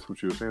didn't say that's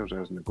what you were saying. I was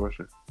asking the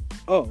question.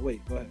 Oh, wait,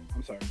 go ahead.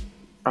 I'm sorry.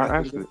 I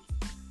asked it.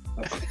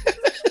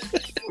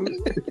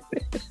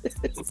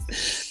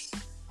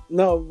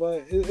 No,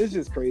 but it's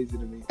just crazy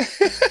to me.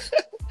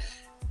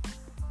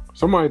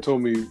 Somebody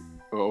told me, an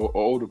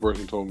older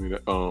person told me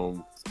that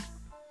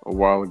a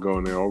while ago,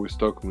 and they always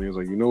stuck with me. It's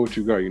like, you know what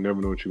you got, you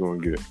never know what you're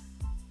going to get.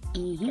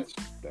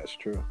 That's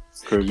true.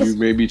 Because you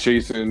may be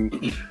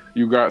chasing,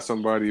 you got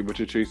somebody, but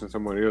you're chasing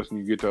somebody else, and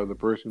you get the other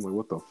person, like,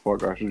 what the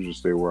fuck? I should just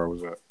stay where I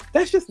was at.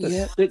 That's just a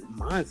sick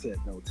mindset,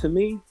 though. To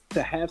me,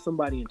 to have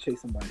somebody and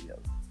chase somebody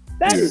else,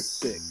 that is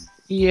sick.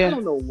 Yeah. I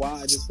don't know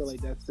why. I just feel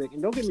like that's sick.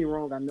 And don't get me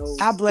wrong, I know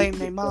I blame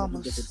their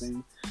mamas.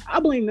 I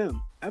blame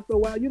them. After a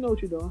while, you know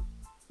what you're doing.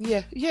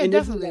 Yeah, and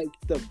definitely. Like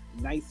the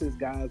nicest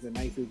guys and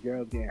nicest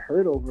girls getting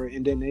hurt over it,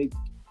 and then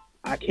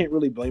I can't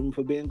really blame them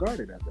for being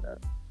guarded after that.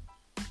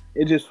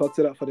 It just fucks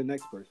it up for the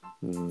next person.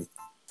 And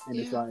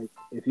it's like,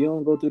 if you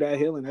don't go through that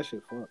healing, that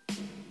shit fucked.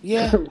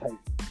 Yeah. Like,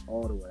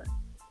 all the way.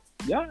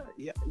 Y'all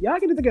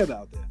get it together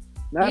out there.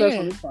 Not us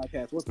on this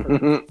podcast. What's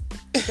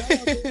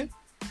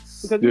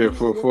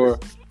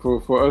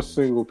for us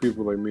single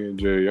people like me and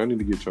Jay, y'all need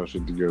to get y'all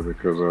shit together,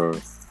 because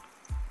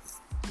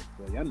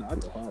y'all know I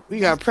go hard. We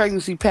got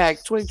pregnancy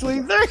pack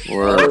 2023.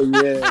 Oh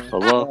yeah.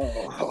 Hello.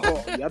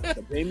 Y'all thought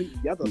the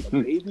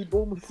baby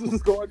boomers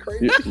was going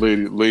crazy. Yeah,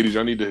 ladies,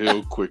 y'all need to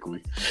heal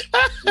quickly.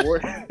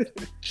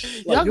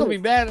 Y'all gonna be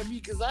mad at me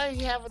because I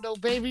ain't having no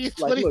baby in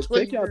 2023. Look,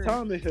 take y'all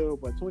time to heal,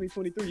 but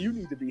 2023, you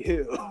need to be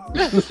healed.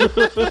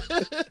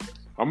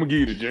 I'm gonna give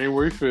you the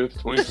January 5th,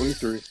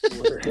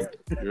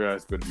 2023. Your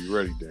ass better be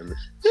ready, damn it.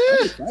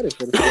 I'm excited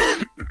for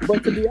this.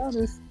 But to be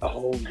honest,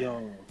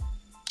 yo,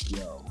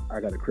 I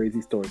got a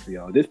crazy story for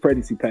y'all. This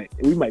pregnancy pack,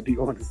 we might be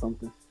on to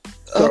something.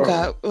 So,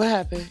 God, what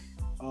happened?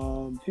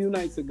 A few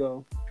nights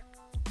ago,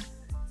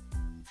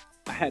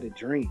 I had a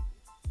dream.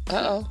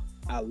 I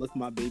looked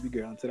my baby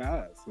girl into the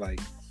eyes, like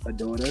a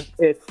daughter.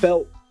 It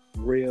felt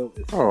real.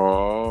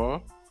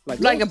 Aww.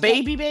 Like a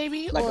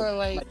baby,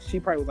 like she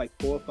probably was like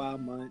 4 or 5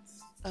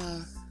 months.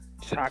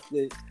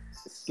 Chocolate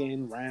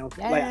skin, round.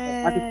 Yes. Like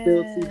I could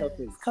still see her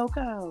face.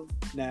 Coco.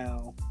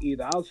 Now,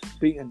 either I was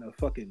being a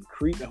fucking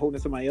creep and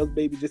holding somebody else's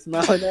baby, just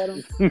smiling at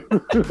him.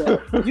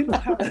 But you know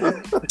how,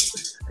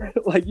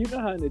 like, you know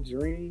how in a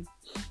dream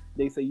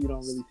they say you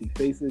don't really see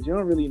faces, you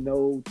don't really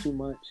know too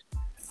much.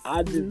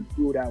 I just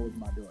knew that was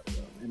my daughter,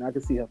 though, and I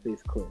could see her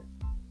face clear.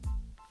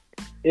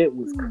 It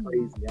was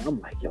crazy. I'm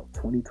like, yo,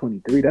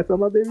 2023. That's how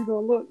my baby gonna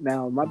look.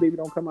 Now, my baby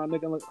don't come out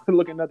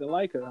looking nothing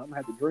like her. I'm gonna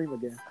have to dream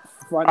again.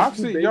 I've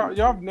seen y'all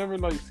have never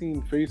like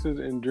seen faces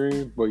in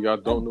dreams, but y'all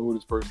don't know who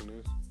this person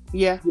is.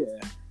 Yeah.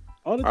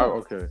 All the time.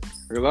 Okay.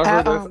 Because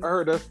I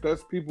heard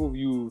that's people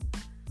you've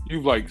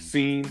like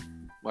seen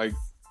like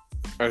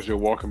as you're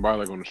walking by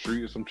like on the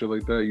street or some shit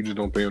like that. You just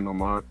don't pay them no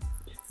mind,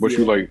 but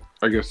you like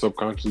I guess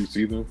subconsciously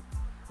see them.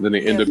 Then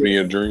they end up being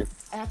a dream.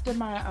 After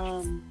my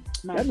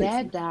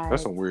dad died.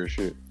 That's some weird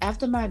shit.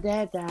 After my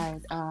dad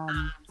died,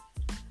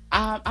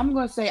 I'm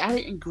gonna say I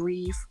didn't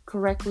grieve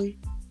correctly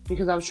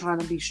because I was trying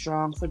to be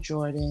strong for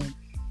Jordan,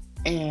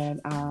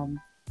 and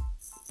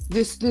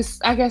this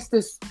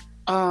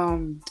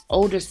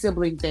older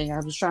sibling thing. I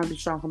was trying to be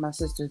strong for my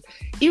sisters,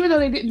 even though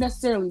they didn't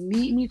necessarily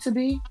need me to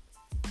be,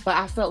 but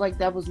I felt like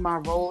that was my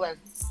role.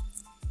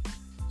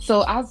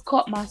 So I've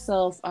caught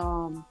myself.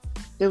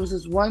 There was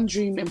this one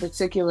dream in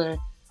particular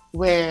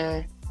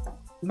where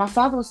my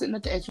father was sitting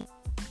at the edge,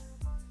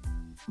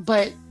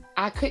 but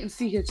I couldn't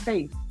see his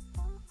face.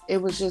 It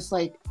was just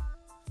like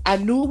I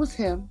knew it was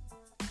him.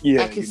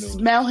 Yeah, I could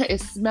smell it.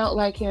 It smelled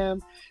like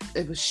him.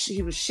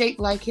 He was shaped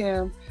like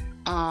him,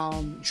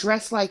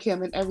 dressed like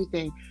him, and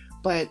everything.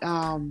 But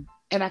and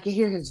I could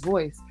hear his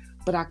voice,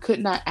 but I could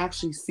not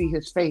actually see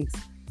his face.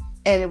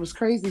 And it was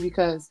crazy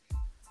because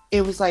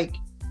it was like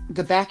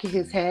the back of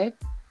his head,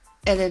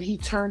 and then he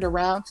turned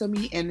around to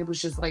me, and it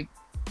was just like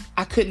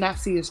I could not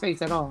see his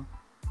face at all.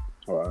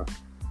 Wow.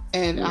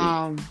 And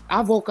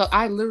I woke up.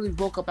 I literally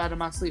woke up out of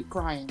my sleep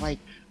crying, like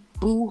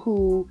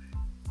boo-hoo,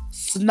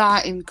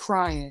 snotting,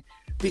 crying,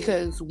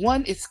 because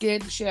one, it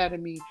scared the shit out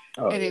of me,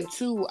 and then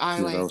two, I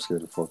was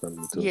scared the fuck out of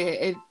me too.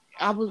 Yeah,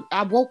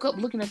 I woke up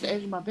looking at the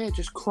edge of my bed,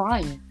 just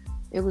crying.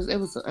 It was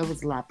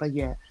a lot, but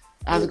yeah,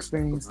 I've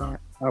experienced that.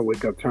 I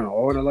wake up, turn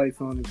all the lights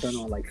on, and turn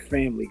on like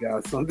Family Guy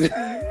or something.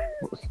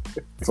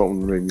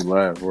 Something to make me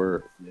laugh.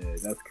 Word. Yeah,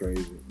 that's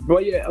crazy.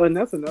 But yeah, and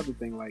that's another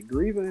thing. Like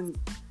grieving,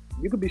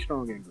 you could be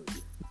strong and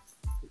grieve,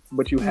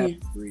 but you have to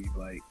grieve.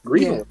 Like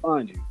grieving will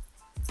find you.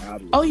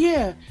 Obviously. Oh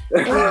yeah.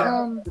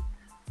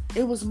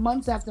 It was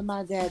months after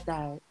my dad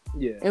died.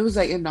 Yeah. It was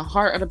like in the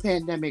heart of the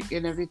pandemic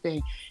and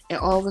everything, and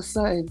all of a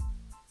sudden,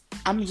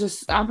 I'm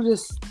just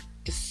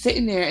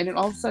sitting there, and then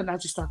all of a sudden I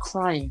just start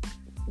crying.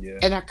 Yeah.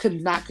 And I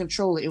could not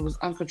control it. It was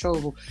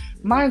uncontrollable.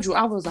 Mind you,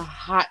 I was a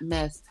hot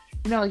mess.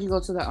 You know, like you go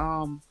to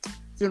the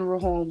funeral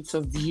home to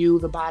view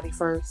the body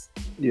first.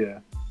 Yeah.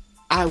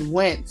 I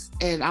went,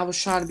 and I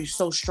was trying to be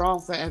so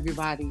strong for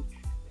everybody,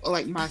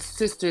 like my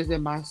sisters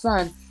and my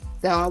son,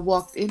 that I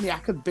walked in there. I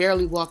could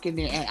barely walk in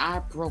there, and I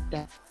broke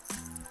down.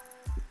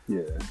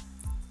 Yeah.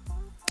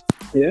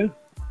 Yeah.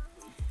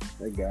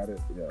 I got it.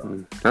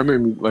 Yeah. That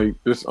made me like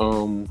this.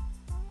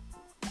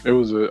 It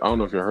was I don't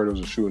know if you heard. It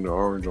was a shooting in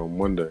Orange on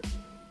Monday.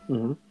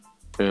 Mm-hmm.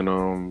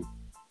 And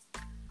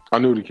I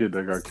knew the kid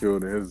that got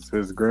killed.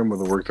 His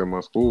grandmother worked at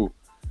my school,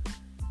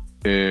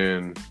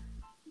 and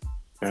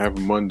it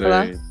happened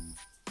Monday.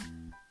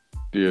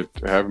 Yeah, it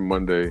happened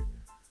Monday.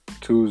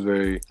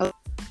 Tuesday.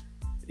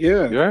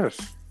 Yeah. Yes.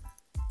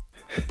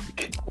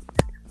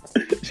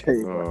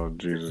 Oh,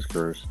 Jesus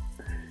Christ.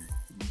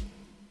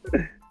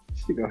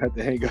 She gonna have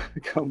to hang up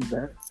and come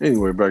back.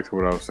 Anyway, back to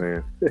what I was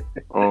saying.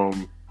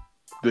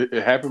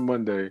 It happened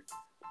Monday.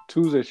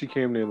 Tuesday, she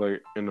came in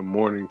like in the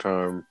morning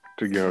time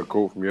to get her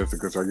coat from yesterday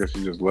because I guess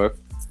she just left.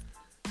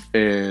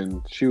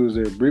 And she was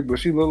there brief, but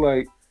she looked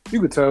like, you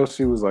could tell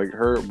she was like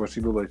hurt, but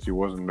she looked like she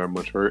wasn't that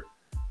much hurt.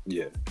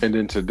 Yeah. And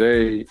then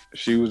today,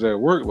 she was at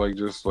work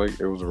just like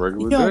it was a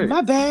regular day.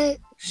 My bad.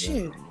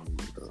 Shit.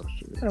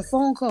 Got a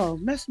phone call.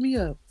 Messed me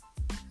up.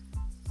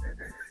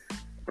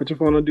 Put your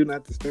phone on Do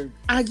Not Disturb.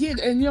 I did,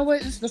 and you know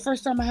what? It's the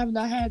first time I haven't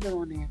had that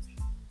on there.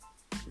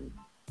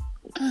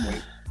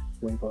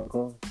 Wait for a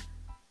call.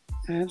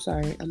 I'm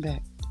sorry. I'm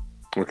back.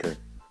 Okay.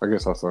 I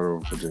guess I'll start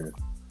over for Jen.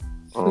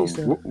 What's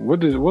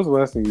the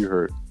last thing you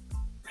heard?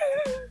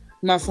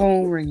 My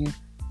phone ringing.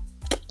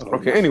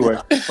 Okay, anyway.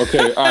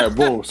 Okay, all right,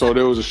 boom. So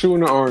there was a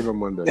shooting in Orange on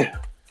Monday.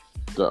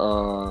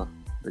 The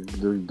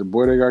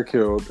boy that got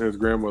killed, his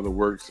grandmother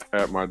works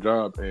at my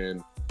job,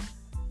 and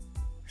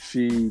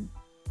she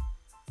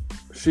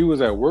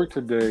was at work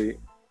today.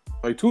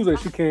 Like Tuesday,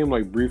 she came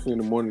like briefly in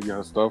the morning to get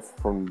her stuff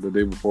from the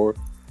day before,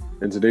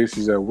 and today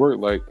she's at work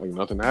like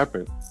nothing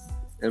happened.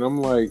 And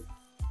I'm like,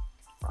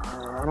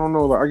 I don't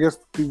know. Like I guess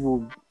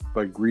people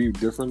like grieve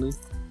differently.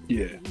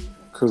 Yeah.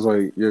 Cause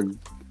like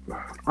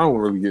I don't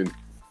really get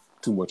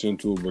too much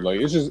into it, but like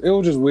it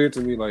was just weird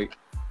to me like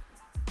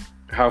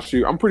how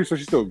I'm pretty sure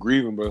she's still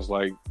grieving, but it's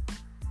like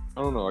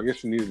I don't know. I guess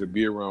she needed to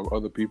be around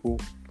other people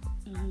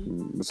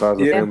besides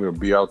her family or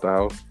be out the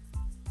house.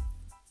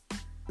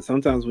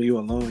 Sometimes when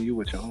you're alone, you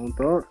with your own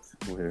thoughts.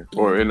 Yeah.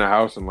 Or in the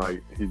house and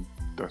like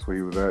that's where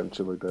he was at and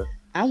shit like that.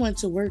 I went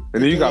to work.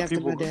 And then you got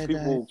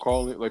people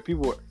calling, like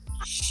people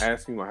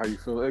asking like how you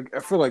feel. Like, I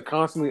feel like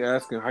constantly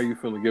asking how you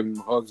feel and giving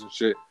them hugs and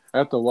shit.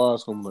 After a while,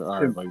 it's gonna be like,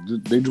 all right,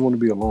 like they just want to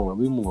be alone. Like,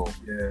 leave them alone.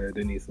 Yeah,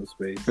 they need some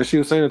space. And she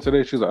was saying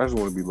today, she was like, I just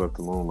want to be left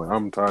alone. Like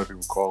I'm tired of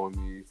people calling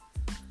me,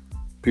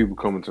 people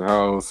coming to the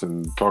house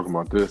and talking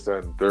about this,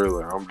 that, and third.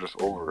 Like, I'm just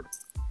over it.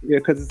 Yeah,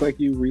 because it's like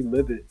you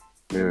relive it.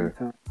 Yeah.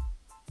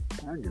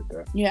 I get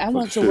that. Yeah, I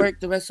went to work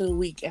the rest of the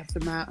week after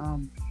my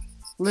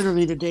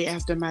literally the day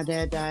after my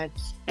dad died,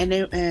 and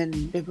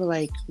they were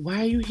like,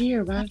 "Why are you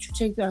here? Why don't you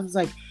take that?" I was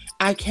like,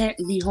 "I can't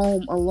be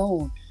home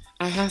alone.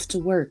 I have to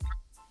work.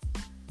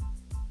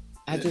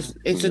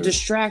 It's a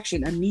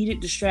distraction, a needed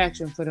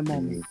distraction for the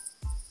moment."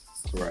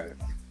 Right.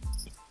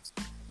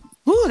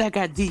 Ooh, that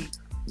got deep.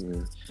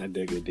 Yeah, that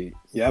did get deep.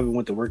 You ever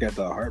went to work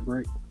after a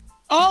heartbreak?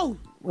 Oh,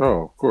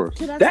 of course.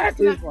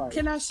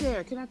 Can I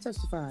share? Can I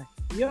testify?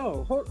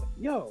 Yo.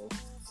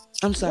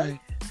 I'm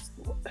sorry.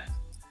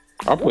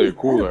 I play it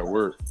cool at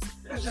work.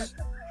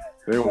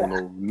 They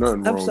don't know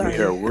nothing wrong with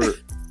me at work.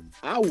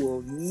 I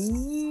will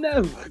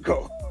never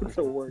go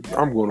to work.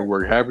 I'm going to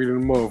work happy than a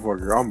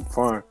motherfucker. I'm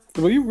fine.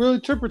 But you really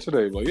chipper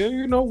today? Like,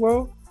 yeah,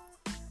 well,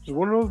 just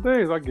one of those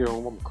days. I get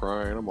home, I'm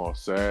crying, I'm all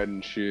sad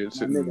and shit,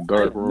 sitting in the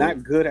dark room.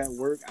 Not good at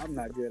work. I'm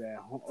not good at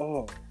home.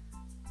 Oh,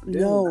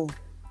 no.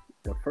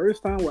 The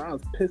first time where I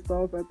was pissed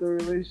off at the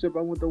relationship, I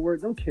went to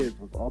work. Them kids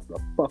was off the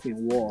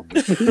fucking wall.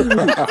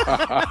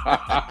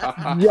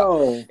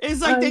 Yo,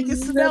 it's like they can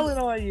smell it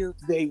on you.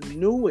 They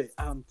knew it.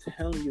 I'm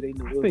telling you, they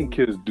knew it. I think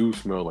kids do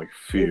smell like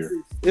fear.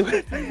 It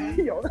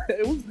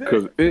was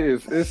because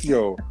it's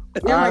they're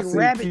like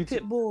rabid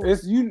pit bulls.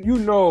 It's you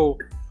know,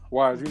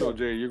 wise. You know,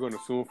 Jay, you're gonna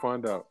soon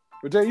find out.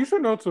 But Jay, you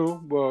should know too.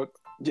 But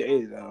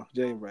Jay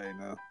right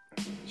now.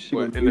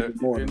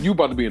 And you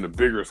about to be in a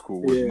bigger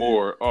school with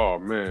more. Oh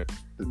man,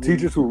 the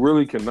teachers who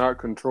really cannot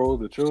control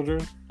the children.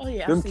 Oh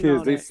yeah, them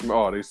kids they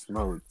smell it. As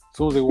soon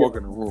as they walk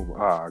in the room,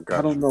 I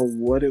don't know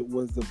what it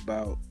was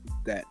about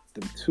that.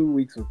 The 2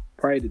 weeks was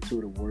probably the two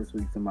of the worst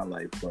weeks of my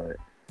life. But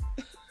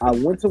I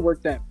went to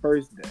work that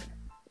first day,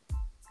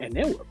 and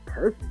they were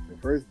perfect the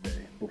first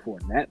day before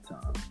nap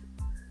time.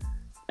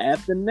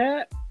 After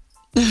nap.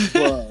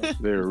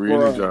 They're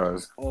really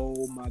guys.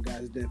 Oh my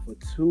gosh, then for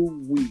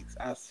 2 weeks,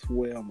 I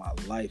swear on my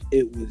life,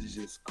 it was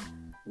just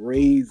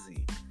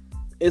crazy.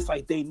 It's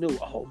like they knew,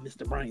 oh,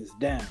 Mr. Bryan's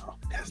down.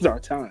 That's our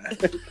time.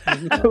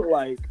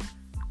 Like,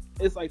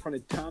 it's like from the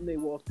time they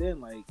walked in,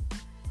 like,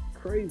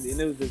 crazy. And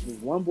it was just this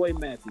one boy,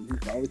 Matthew, who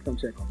used to always come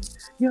check on me.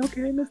 You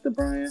okay, Mr.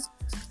 Bryan?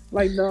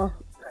 Like, no.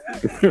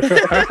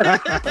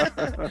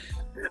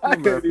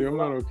 Matthew, I'm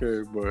not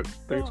okay, but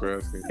thanks for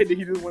asking. And then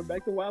he just went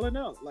back to wilding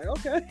out. Like,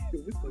 okay,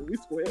 we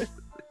squared.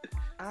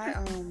 I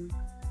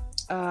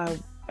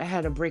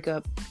had a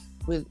breakup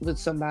with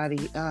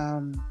somebody,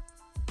 and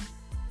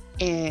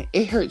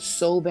it hurt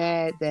so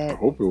bad that I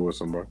hope it was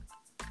somebody.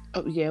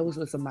 Oh yeah, it was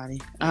with somebody.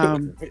 I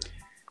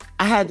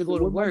had to go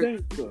to work.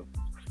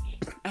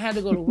 I had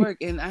to go to work,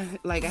 and I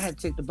had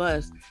to take the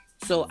bus,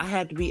 so I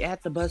had to be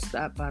at the bus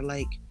stop by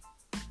like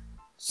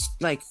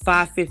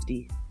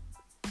 5:50.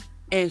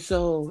 And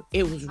so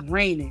it was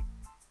raining,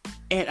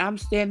 and I'm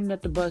standing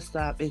at the bus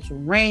stop. It's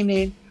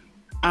raining,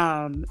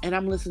 and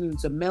I'm listening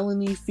to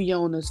Melanie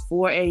Fiona's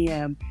 4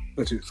 a.m. crying.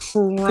 I thought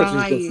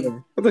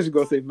you were going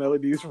to say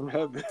Melodies from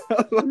Heaven.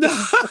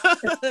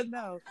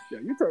 No. Yeah,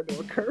 you turned on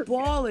a curve.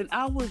 Bawling.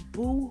 I was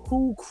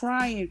boo-hoo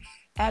crying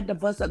at the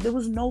bus stop. There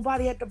was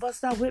nobody at the bus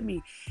stop with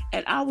me,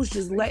 and I was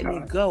just letting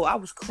it go. I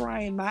was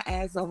crying my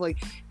ass off.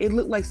 Like, it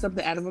looked like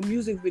something out of a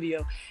music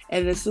video.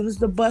 And as soon as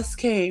the bus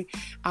came,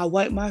 I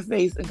wiped my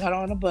face and got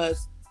on the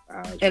bus.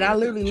 And I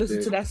literally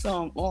listened to that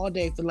song all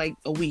day for like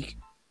a week.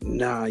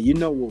 Nah, you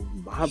know what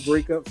my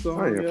breakup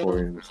song? I ain't for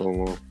you so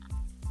long.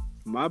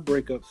 My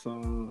breakup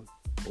song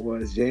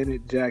was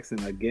Janet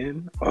Jackson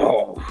Again.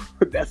 Oh,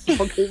 that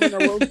song came in a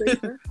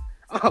rotation.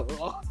 I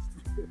lost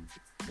it.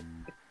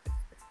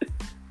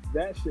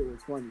 That shit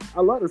was funny.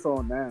 I love the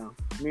song now.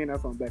 Me and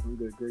that song back on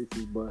Good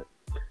Gracie, but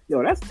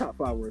yo, that's top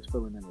 5 worst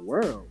feeling in the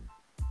world.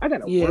 I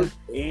gotta work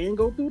and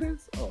go through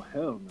this? Oh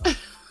hell no.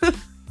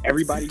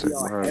 Everybody be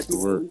all happy.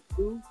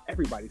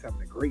 Everybody's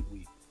having a great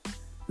week.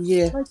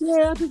 Yeah. Like,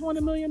 I just won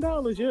 $1 million.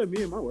 Yeah,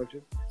 me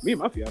and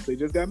my fiance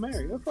just got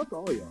married. Fuck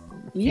all y'all.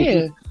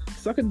 Yeah.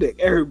 Suck a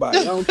dick, everybody.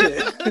 I don't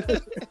care.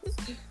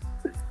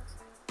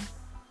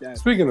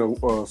 Speaking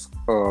of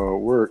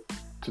work,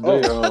 today,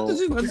 I thought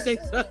you were going to say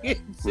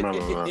sucking.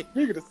 No.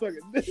 Speaking of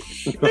sucking dick.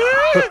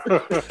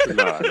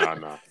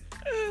 Nah.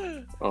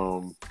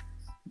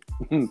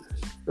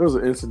 There was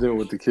an incident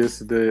with the kids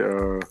today.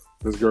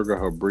 This girl got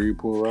her breed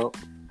pulled out.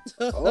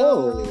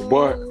 Oh,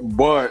 but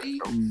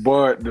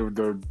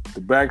the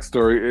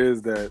backstory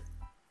is that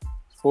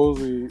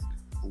supposedly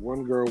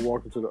one girl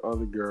walked into the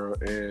other girl,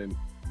 and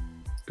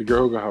the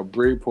girl who got her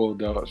braid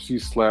pulled out, she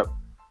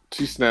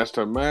snatched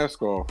her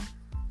mask off.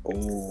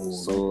 Oh,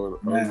 so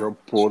the girl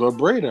pulled her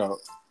braid out.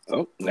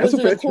 Oh, that's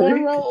was it a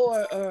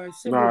cornrow or a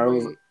single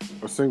braid? It was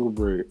a single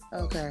braid.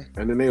 Okay.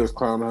 And then they was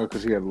clowning her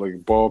because she had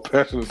like bald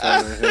patches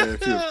on her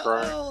head. She was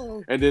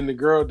crying. And then the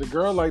girl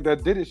like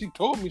that did it. She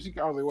told me.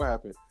 I was like, what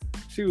happened?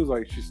 She was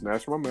like, she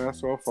snatched my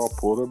mask off. So I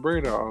pulled her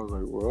braid out. I was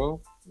like,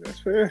 well, that's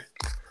fair.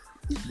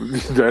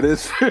 That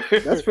is fair.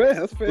 That's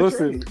fair.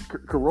 Listen,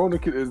 Corona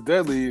is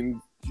deadly,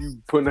 and you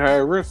putting her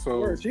at risk.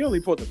 So she only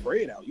pulled the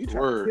braid out. You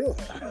trying to kill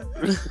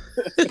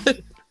her.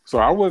 So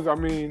I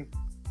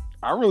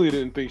I really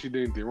didn't think she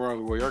did anything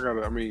wrong. Well, y'all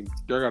gotta go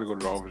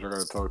to the office. Y'all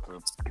gotta talk to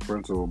the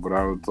principal. But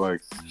I was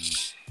like,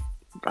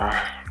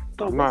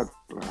 I'm not.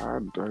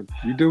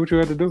 You did what you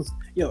had to do.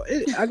 Yo,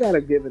 I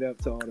gotta give it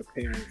up to all the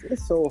parents.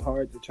 It's so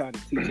hard to try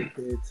to teach a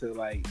kid to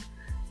like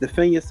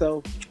defend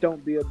yourself.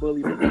 Don't be a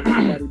bully because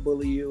somebody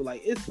bully you.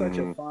 Like it's such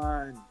a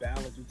fine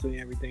balance between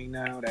everything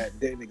now that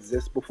didn't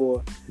exist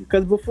before.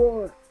 Because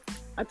before,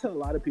 I tell a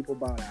lot of people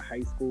about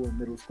high school and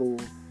middle school.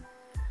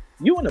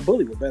 You and a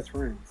bully were best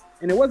friends,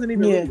 and it wasn't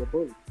even really a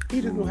bully.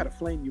 He just knew how to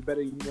flame you better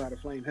than you knew how to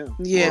flame him.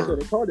 Yeah. So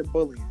they called it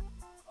bullying.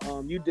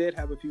 You did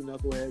have a few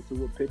knuckleheads who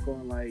would pick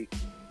on like,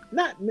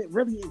 not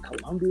really in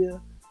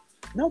Columbia.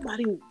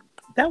 Nobody.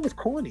 That was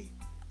corny.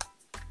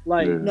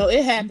 Like no,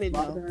 it happened.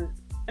 Though.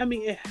 I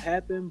mean, it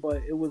happened,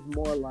 but it was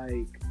more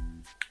like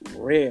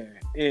rare.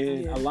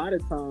 And a lot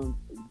of times,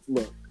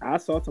 look, I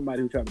saw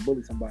somebody who tried to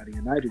bully somebody,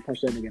 and I just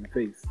punched that nigga in the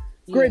face.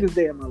 Greatest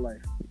day of my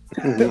life.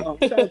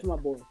 Shout out to my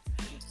boy.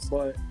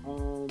 But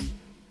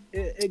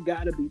it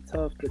gotta be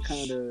tough to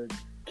kind of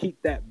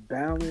keep that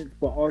balance,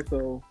 but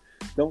also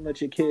don't let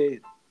your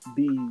kid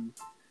be,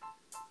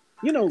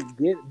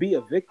 be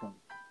a victim.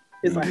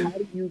 It's like, how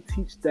do you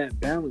teach that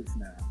balance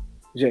now?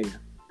 Jaya,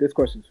 this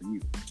question's for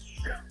you.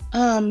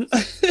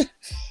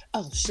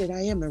 Oh shit,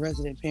 I am a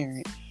resident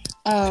parent.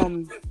 I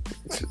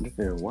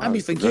be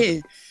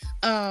forgetting.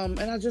 And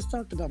I just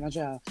talked about my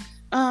child.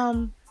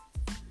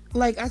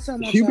 Like I tell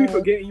my you child, be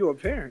forgetting you a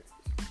parent.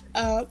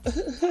 Yeah,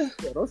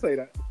 don't say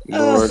that.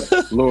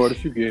 Lord,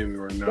 if you gave me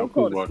right now,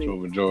 please watch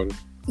over Jordan.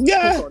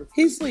 Yeah,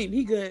 he's asleep.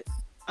 He good.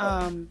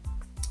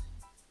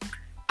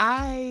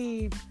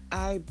 I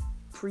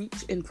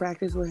preach and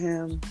practice with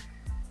him,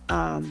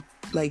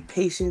 like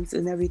patience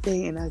and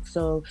everything. And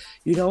so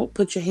you don't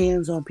put your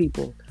hands on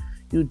people.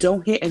 You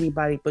don't hit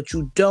anybody, but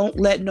you don't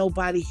let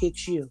nobody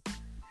hit you.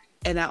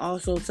 And I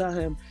also tell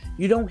him,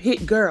 you don't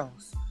hit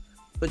girls,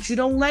 but you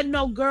don't let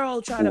no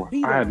girl try to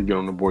beat her. I had to get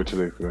on the boy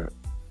today for that.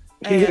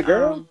 He hit a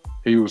girl?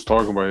 He was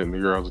talking about hitting the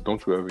girl. I was like,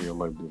 don't you ever in your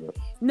life do that.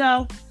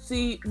 No.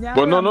 See, now.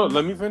 But no,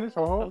 let me finish.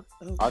 Hold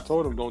on. I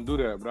told him don't do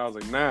that. But I was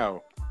like,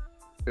 now,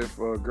 if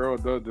a girl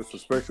does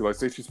disrespect you, like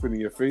say she's spitting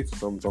in your face or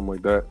something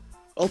like that.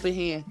 Open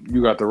hand.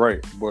 You got the right.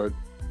 But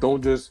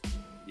don't just.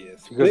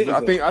 Yes. Because I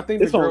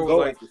think the girl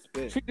was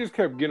like, she just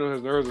kept getting on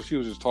his nerves and she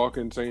was just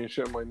talking, saying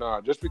shit. I'm like,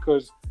 nah, just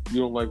because you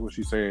don't like what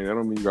she's saying, that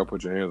don't mean you got to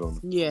put your hands on her.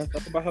 Yeah.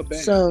 Talk about her back.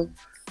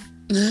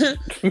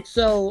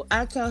 So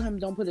I tell him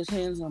don't put his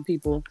hands on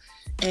people,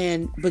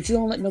 but you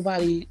don't let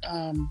nobody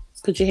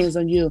put your hands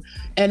on you.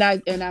 And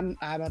I'm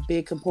a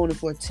big component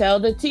for tell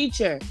the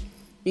teacher,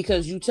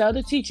 because you tell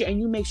the teacher and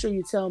you make sure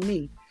you tell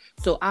me,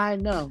 so I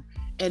know.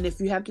 And if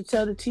you have to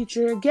tell the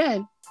teacher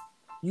again,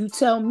 you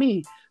tell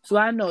me, so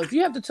I know. If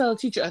you have to tell the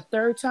teacher a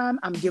third time,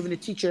 I'm giving the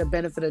teacher the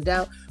benefit of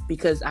doubt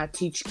because I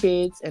teach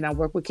kids and I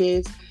work with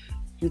kids.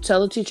 You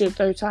tell the teacher a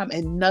third time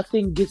and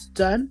nothing gets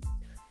done,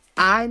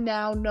 I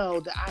now know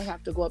that I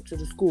have to go up to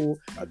the school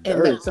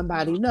and let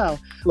somebody know.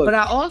 Look, but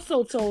I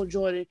also told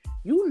Jordan,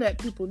 you let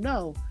people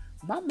know.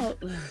 My mother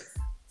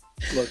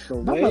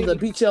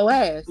beat your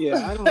ass.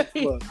 Yeah, I don't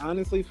look.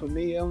 Honestly, for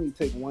me, it only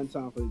take one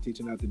time for the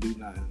teacher not to do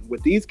nothing.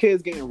 With these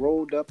kids getting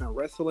rolled up in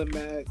wrestling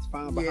mats,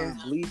 found behind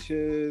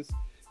bleachers,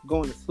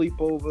 going to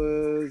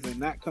sleepovers, and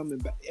not coming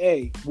back.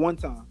 Hey, one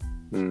time.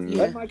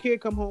 Let my kid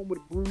come home with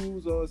a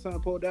bruise or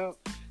something pulled out.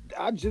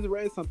 I just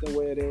read something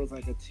where there was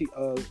like a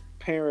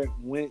parent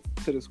went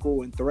to the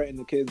school and threatened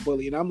the kid's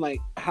bully, and I'm like,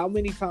 how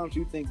many times do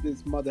you think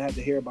this mother had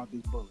to hear about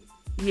this bully?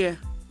 Yeah.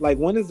 Like,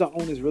 when is the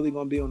onus really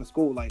going to be on the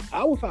school? Like,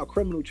 I would file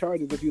criminal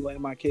charges if you let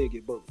my kid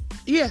get bullied.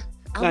 Yeah,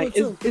 I would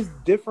too. It's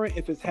different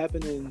if it's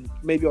happening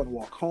maybe on the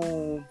walk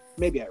home,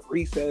 maybe at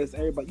recess.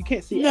 Everybody, you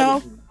can't see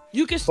everything.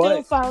 You can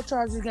still file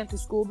charges against the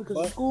school because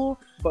the school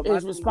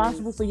is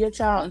responsible for your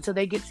child until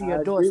they get to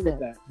your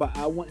doorstep. But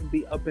I wouldn't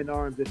be up in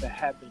arms if it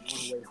happened on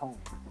the way home.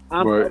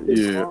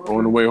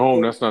 On the way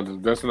home, that's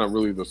not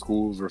really the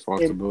school's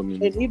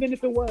responsibility. And even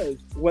if it was,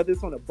 whether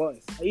it's on a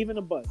bus, even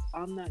a bus,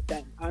 I'm not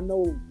that. I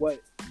know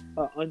what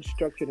an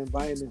unstructured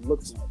environment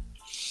looks like.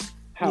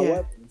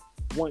 However,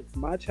 once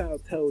my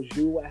child tells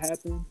you what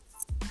happened,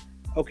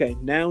 okay,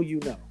 now you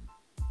know.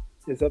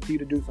 It's up to you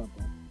to do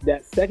something.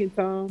 That second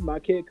time my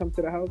kid comes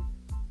to the house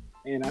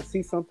and I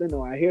see something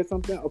or I hear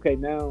something, okay,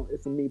 now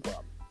it's a me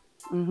problem.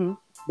 Mm-hmm.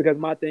 Because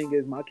my thing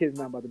is, my kid's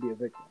not about to be a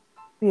victim.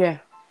 Yeah.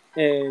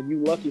 And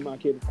you lucky my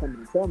kid is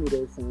coming to tell me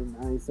this, and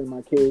I ain't seen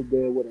my kid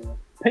there with a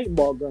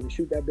paintball gun and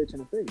shoot that bitch in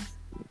the face.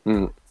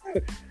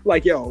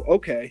 Like, yo,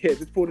 okay, here,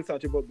 just pull this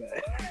out your book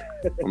bag.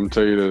 I'm gonna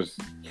tell you this: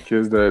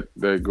 kids that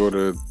go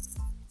to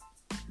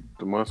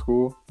my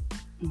school,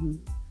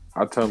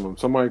 I tell them,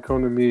 somebody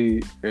come to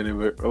me and they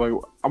like,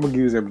 I'm gonna give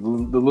you an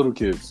example. The little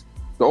kids,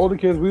 the older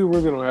kids, we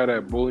really don't have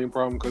that bullying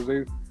problem because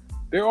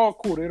they're all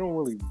cool. They don't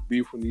really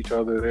beef with each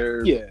other.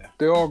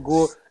 They all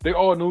grew up. They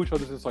all knew each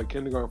other since like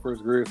kindergarten,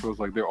 first grade. So it's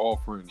like they're all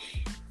friends.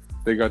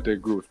 They got their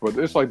groups. But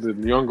it's like the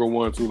younger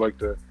ones who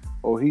like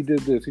he did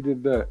this, he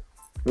did that.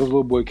 This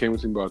little boy came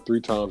to me about 3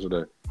 times a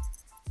day.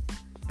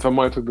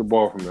 Somebody took the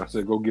ball from me. I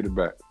said, go get it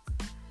back.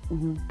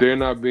 They're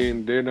not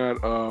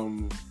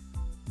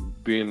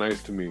being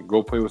nice to me.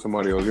 Go play with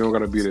somebody else. You don't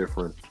gotta be their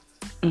friend.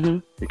 Mm-hmm.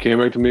 He came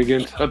back to me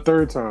again a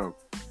third time.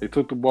 They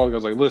took the ball. I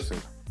was like, listen,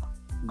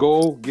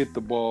 go get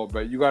the ball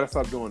back. You gotta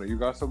stop doing it. You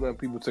gotta stop letting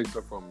people take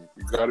stuff from you.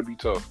 You gotta be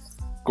tough.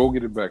 Go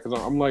get it back. Cause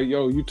I'm like,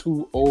 yo, you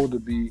too old to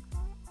be.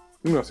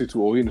 I'm not say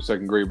too old. You're in the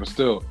second grade, but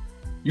still,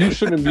 you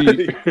shouldn't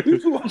be.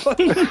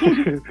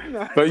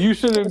 But you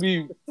shouldn't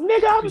be.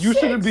 Nigga, you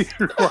shouldn't be.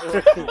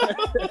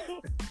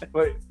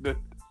 Like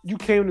you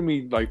came to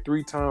me like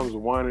 3 times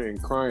whining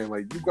and crying.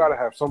 Like you gotta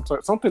have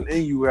something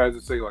in you has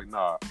to say like,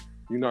 nah,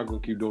 you're not gonna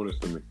keep doing this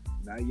to me.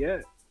 Not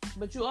yet.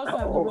 But you also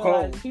have to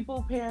realize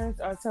parents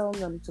are telling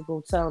them to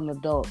go tell an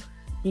adult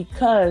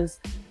because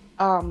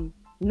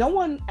no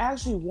one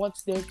actually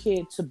wants their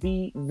kid to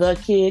be the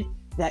kid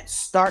that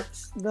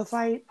starts the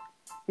fight,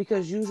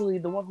 because usually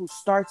the one who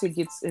starts it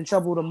gets in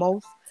trouble the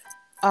most.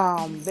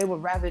 They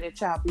would rather their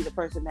child be the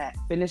person that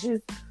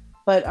finishes.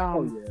 But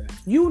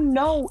you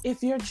know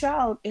if your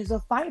child is a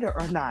fighter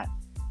or not.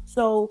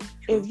 So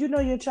if you know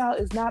your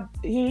child is not,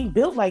 he ain't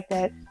built like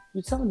that,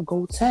 you tell him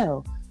go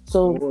tell.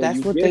 So that's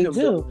what they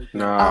do.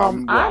 Nah,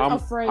 I'm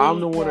afraid I'm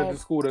the one at the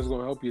school that's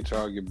gonna help your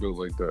child get built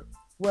like that.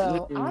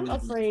 Well, I'm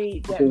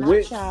afraid that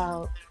my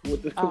child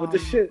with the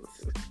shits.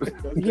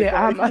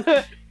 Yeah,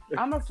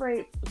 I'm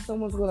afraid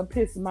someone's gonna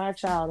piss my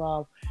child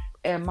off,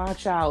 and my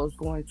child is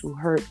going to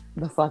hurt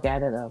the fuck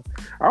out of them.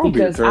 I would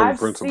be a terrible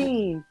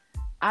principal.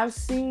 I've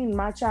seen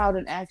my child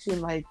in action.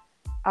 Like,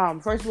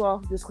 first of all,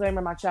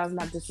 disclaimer: my child's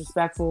not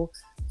disrespectful.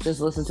 Just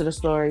listen to the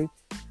story.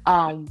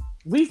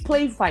 We've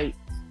played fight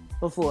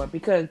before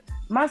because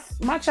my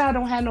child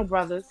don't have no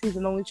brothers. He's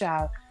an only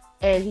child,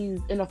 and he's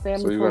in a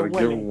family. So you gotta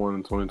give him one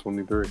in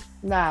 2023.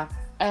 Nah.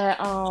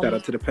 Shout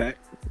out to the pack.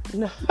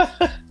 No.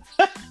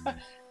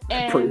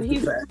 And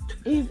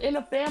he's in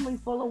a family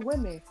full of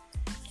women.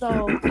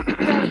 So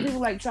people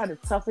like try to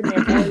toughen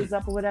their boys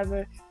up or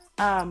whatever.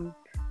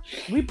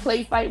 We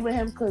play fight with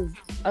him because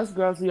us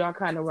girls, we are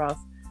kind of rough.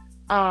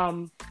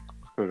 But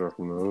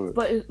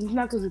it's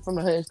not because we're from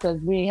the hood. It's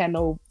because we ain't had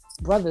no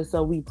brothers,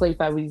 so we play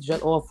fight with each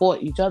other or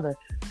fought each other.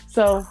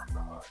 So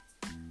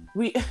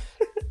we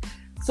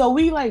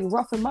like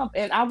rough him up,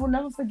 and I will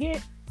never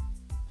forget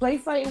play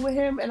fighting with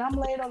him. And I'm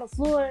laying on the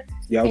floor.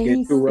 Y'all and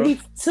get too rough.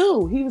 He's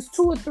 2. He was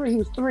 2 or 3. He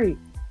was 3,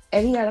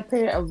 and he had a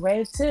pair of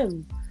red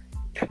Timbs.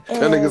 That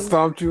nigga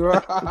stomped you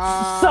out.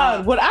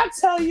 Son, what I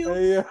tell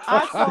you,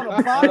 I saw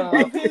the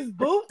bottom of his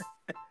boot.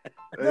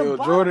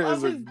 Jordan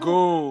is a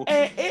goon.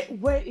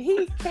 And when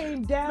he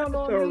came down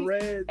on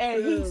me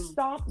and he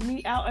stomped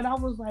me out, and I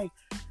was like,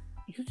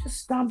 you just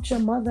stomped your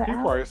mother out. He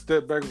probably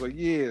stepped back and was like,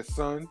 yeah,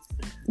 son.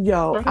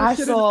 Yo, I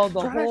saw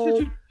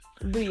the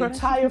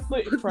entire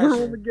foot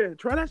impression.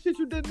 Try that shit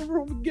you did in the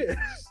room again.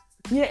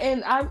 Yeah,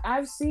 and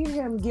I've seen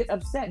him get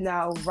upset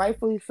now,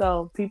 rightfully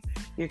so.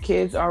 Your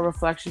kids are a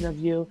reflection of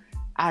you.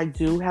 I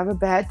do have a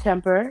bad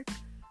temper.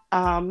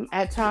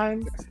 At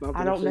times,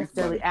 I don't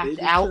necessarily act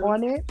out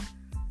on it.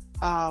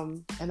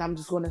 And I'm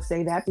just going to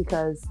say that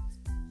because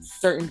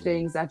certain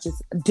things I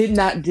just did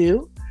not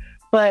do.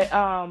 But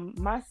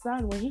my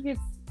son, when he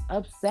gets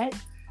upset,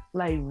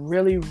 like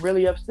really,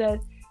 really upset,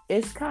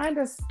 it's kind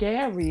of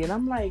scary. And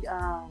I'm like,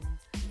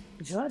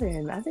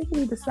 Jordan, I think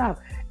you need to stop.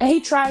 And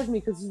he tries me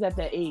because he's at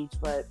that age,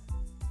 but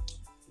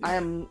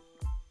I'm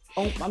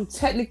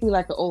technically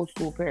like an old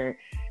school parent.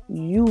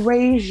 You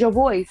raise your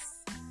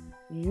voice,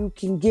 you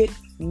can get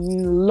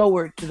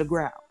lowered to the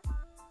ground.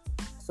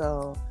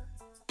 So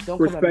don't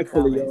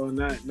respectfully, yo,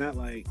 not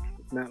like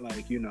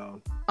you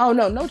know. Oh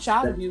no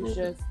child abuse.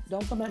 Just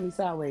don't come at me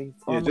sideways,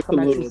 or I'm gonna come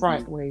at you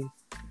front ways.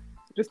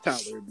 Just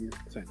toddler abuse.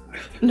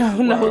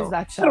 No, it's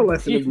not child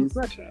abuse.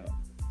 Not child.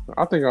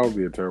 I think I would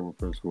be a terrible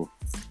principal.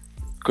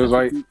 Cause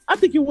like I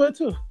think you would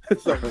too.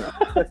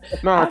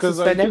 Nah, cause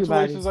like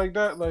situations like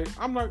that, like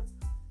I'm not.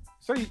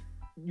 Say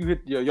you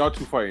hit y'all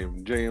two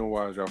fighting. Jay and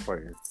Y, y'all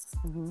fighting.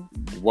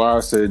 Mm-hmm. Y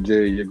said,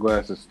 Jay, your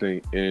glasses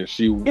stink, and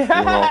she went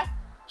off.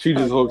 She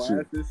just hooked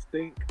you. Glasses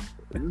stink.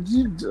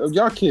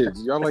 Y'all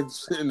kids, y'all like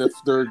in the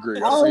 3rd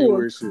grade. I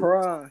would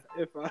cry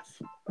if I.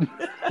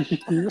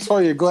 You saw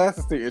your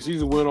glasses stink, and she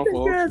just went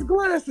off. His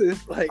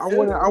glasses. Like I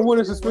want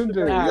to suspend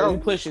Jay. Y'all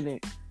pushing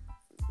it.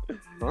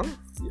 Huh?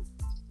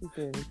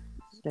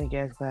 Stink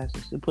ass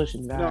glasses. You're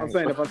pushing it. No, I'm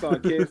saying if I saw a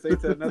kid say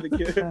to another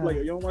kid, like,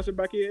 you don't want your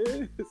back of your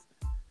ears.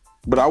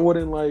 But I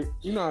wouldn't like,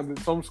 you know,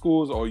 some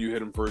schools, you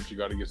hit him first, you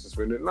got to get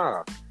suspended.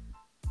 Nah.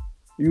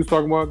 You was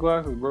talking about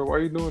glasses, bro. Why are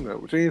you doing that?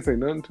 She ain't say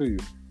nothing to you.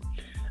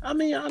 I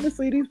mean,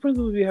 honestly, these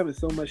principals be having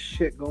so much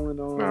shit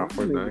going on. Nah,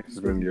 for that.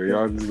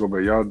 Y'all just go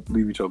back. Y'all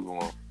leave each other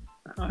alone.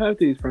 Half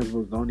these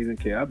principals don't even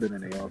care. I've been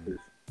in their office.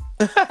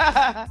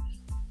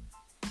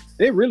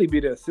 They really be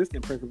the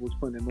assistant principals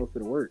putting in most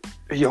of the work.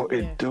 Yo,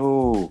 it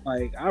do.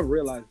 Like, I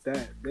realized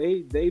that.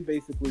 They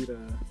basically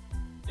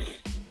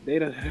they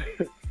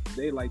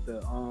like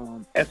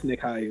the ethnic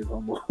hires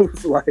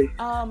almost. Like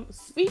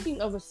speaking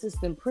of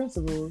assistant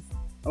principals.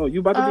 Oh,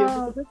 you about to be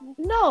assistant principal?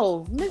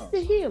 No,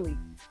 Mr. Healy.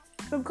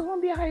 from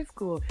Columbia High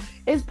School.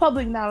 It's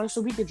public knowledge,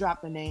 so we could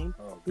drop the name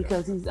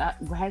because he's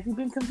has he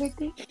been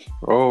convicted?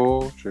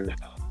 Oh shit!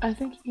 I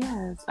think he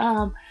has.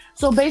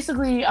 So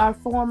basically, our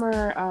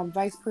former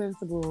vice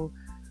principal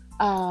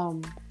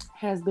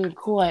has been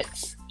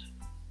caught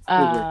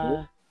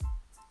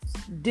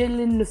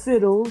diddling the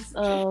fiddles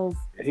of.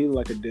 He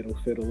like a diddle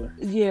fiddler.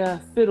 Yeah,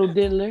 fiddle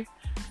diddler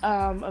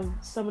of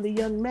some of the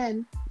young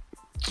men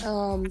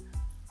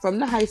from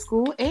the high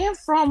school and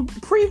from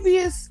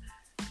previous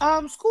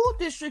school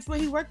districts where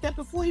he worked at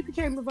before he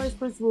became the vice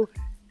principal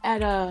at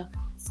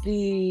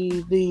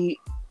the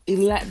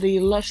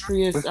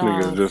illustrious This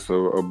nigga just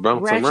a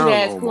bounce ratchet around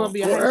ass almost.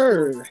 Columbia High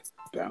School.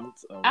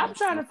 Bounce. I'm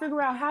trying to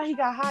figure out how he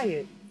got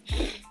hired.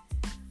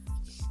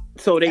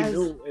 So they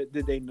knew?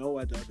 Did they know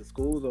at the other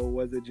schools, or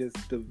was it just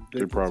the?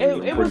 They probably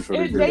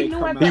they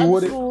knew at the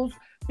other schools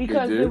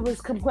because there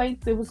was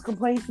complaints. There was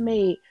complaints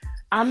made.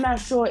 I'm not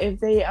sure if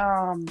they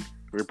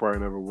They probably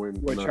never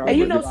win. And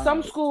you know,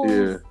 some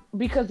schools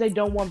because they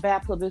don't want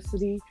bad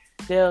publicity,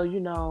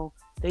 they'll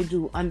they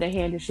do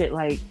underhanded shit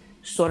like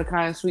sort of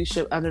kind of sweep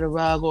shit under the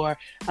rug or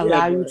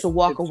allow you to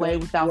walk away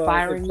without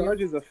firing you. If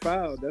charges are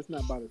filed, that's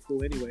not by the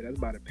school anyway. That's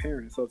by the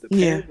parents. So if the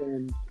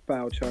parents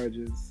file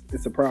charges,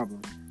 it's a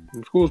problem.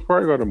 The school's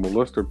probably got a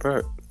molester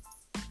pet.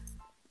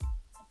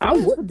 I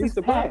wouldn't be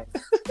surprised.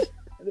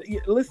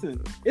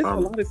 Listen, it's a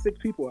lot of sick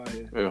people out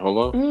here. Hey,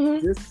 hello?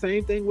 Mm-hmm. This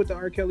same thing with the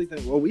R. Kelly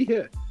thing. Well, we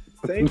here.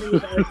 Same thing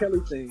with the R. Kelly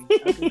thing.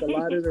 I think a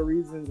lot of the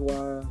reasons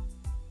why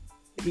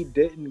he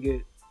didn't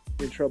get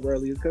in trouble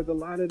early is because a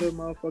lot of the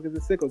motherfuckers are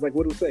sickos. Like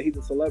what do we say? He's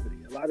a celebrity.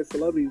 A lot of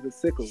celebrities are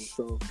sickos.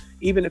 So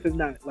even if it's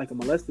not like a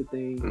molested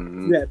thing,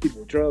 you have people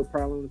with drug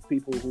problems,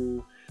 people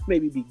who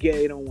maybe be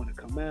gay, don't want to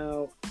come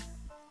out.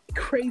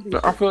 Crazy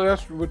shit. I feel like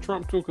that's with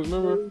Trump too, because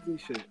remember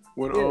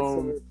when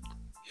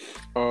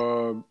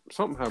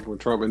something happened with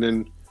Trump, and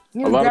then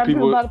a lot of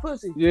people about a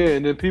pussy. Yeah,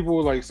 and then people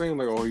were like saying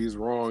like, "Oh, he's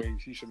wrong.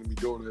 He shouldn't be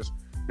doing this."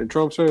 And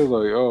Trump says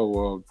like, "Oh,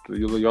 well,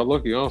 y'all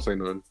lucky. I don't say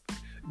nothing."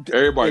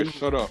 Everybody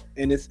shut up.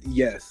 And it's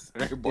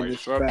Everybody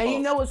shut up. And you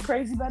know what's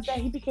crazy about that?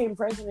 He became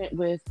president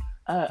with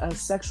a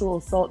sexual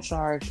assault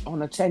charge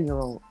on a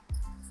 10-year-old.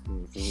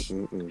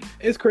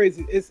 It's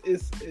crazy. It's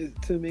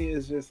to me,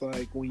 it's just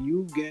like when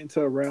you get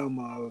into a realm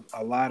of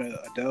a lot of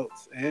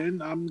adults,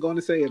 and I'm going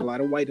to say it, a lot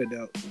of white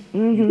adults,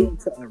 you get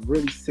into a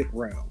really sick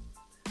realm.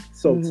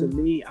 So to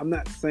me, I'm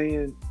going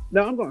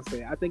to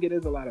say, I think it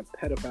is a lot of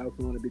pedophiles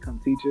who want to become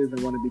teachers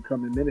and want to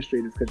become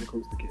administrators because you're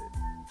close to kids.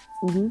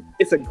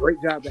 It's a great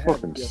job to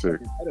have. Fucking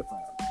sick.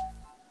 Pedophile.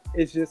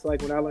 It's just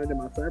like when I learned in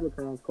my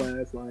cybercrimes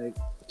class, like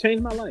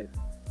changed my life.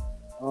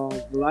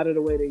 A lot of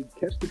the way they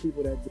catch the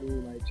people that do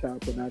like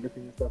child pornography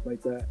and stuff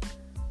like that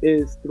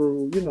is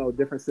through,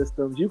 different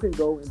systems. You can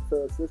go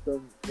into a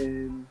system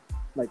in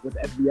like with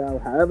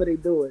FBI, however they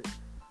do it,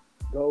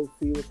 go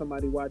see what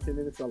somebody watching,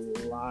 and it's a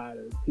lot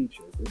of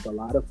teachers. It's a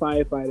lot of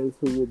firefighters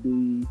who will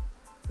be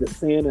the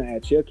Santa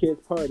at your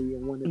kid's party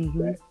and want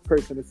that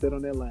person to sit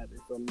on their lap.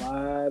 It's a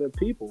lot of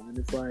people, and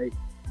it's like,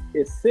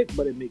 it's sick,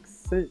 but it makes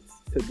sense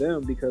to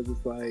them because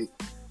it's like,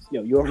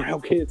 you're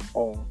around kids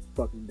all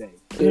fucking day.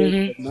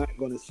 Kids are not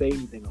going to say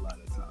anything a lot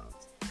of times.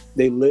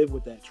 They live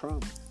with that trauma.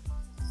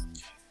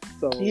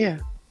 So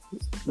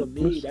for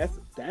me,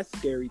 that's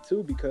scary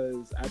too,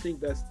 because I think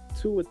that's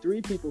 2 or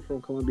 3 people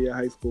from Columbia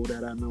High School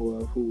that I know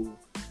of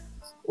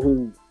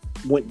who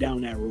went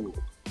down that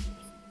road.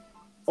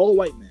 All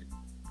white men.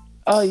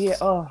 Oh yeah.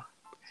 Oh,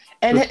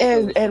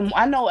 and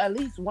I know at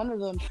least one of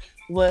them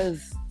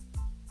was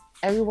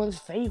everyone's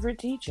favorite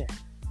teacher.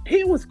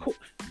 He was cool.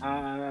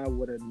 I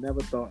would have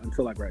never thought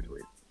until I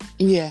graduated.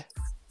 Yeah.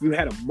 You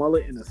had a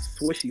mullet and a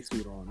swishy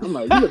suit on. I'm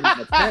like, you look in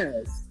the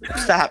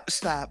past.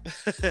 Stop.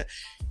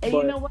 And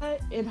you know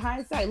what? In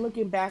hindsight,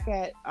 looking back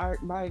at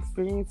my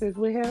experiences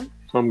with him.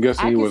 So I'm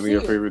guessing he wasn't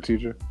your favorite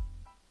teacher?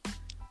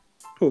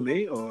 Who,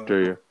 me? Or?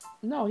 Yeah.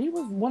 No, he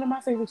was one of my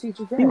favorite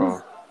teachers.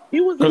 He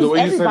was because the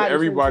way you said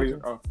everybody,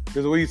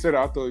 because the way you said it,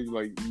 I thought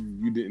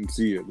you didn't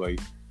see it. Like,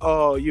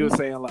 oh, you were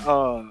saying like,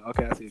 oh,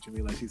 okay, I see what you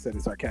mean. Like she said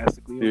it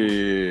sarcastically.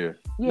 Yeah.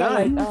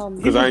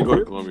 Because I ain't go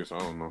to Columbia, so I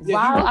don't know.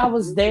 While I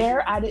was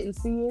there, I didn't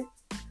see it.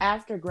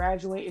 After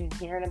graduating and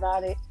hearing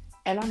about it,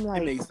 and I'm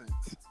like, it makes sense.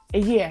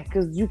 Yeah,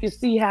 because you can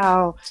see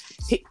how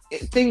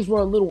things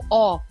were a little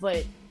off.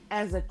 But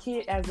as a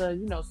kid, as a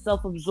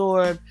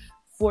self-absorbed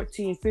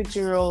 14,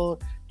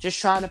 15-year-old, just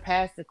trying to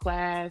pass the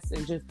class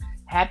and just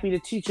happy to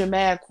teach you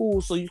mad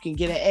cool so you can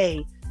get an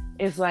A.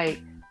 It's like,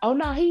 oh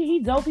no, he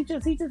dope. He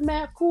just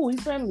mad cool.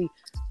 He's friendly.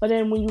 But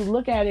then when you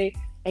look at it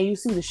and you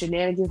see the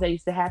shenanigans that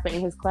used to happen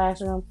in his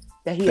classroom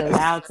that he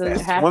allowed to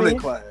happen. Women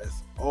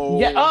class. Oh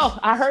yeah. Oh,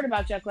 I heard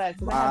about your class.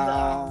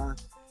 I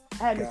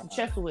had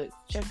Mr.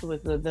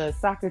 Chesowitz, the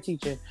soccer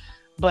teacher.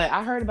 But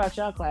I heard about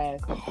your class,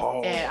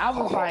 and I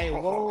was like,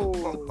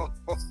 whoa.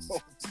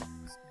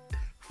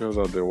 He was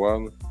out there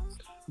wilding.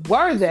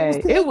 Were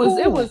they? It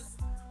was.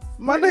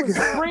 My nigga.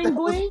 Spring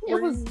Bling.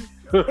 It was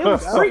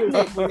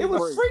Freaknik. It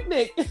was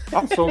Freaknik.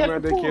 I'm so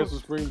mad they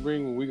canceled Spring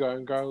Bling when we got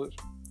in college.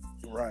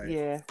 Right.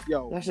 Yeah.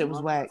 Yo, that shit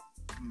was whack.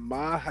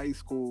 My high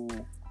school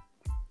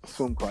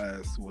swim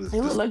class was.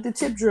 It looked like the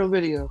tip drill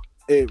video.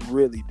 It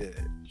really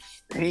did.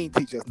 He ain't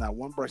teach us not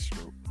one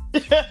breaststroke.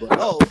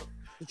 Oh,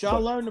 did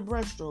y'all learn the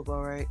breaststroke?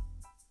 All right.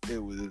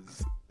 It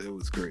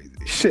was crazy.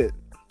 Shit.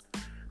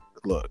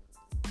 Look.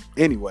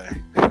 Anyway,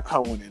 I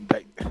won't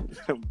indict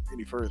him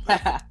any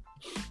further.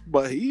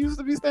 But he used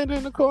to be standing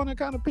in the corner,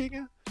 kind of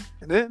peeking,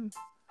 and then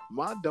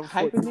my dumb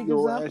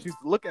 14-year-old ass used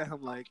to look at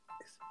him like,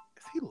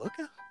 "Is he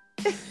looking?"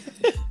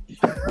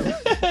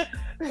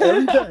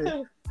 Every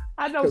day.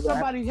 I know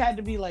somebody had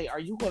to be like, "Are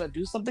you going to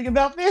do something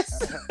about this?"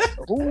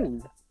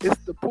 Ooh,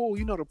 it's the pool.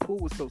 You know, the pool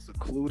was so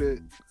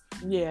secluded.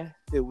 Yeah.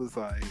 It was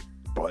like,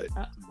 but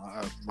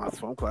my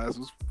swim class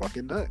was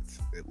fucking nuts.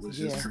 It was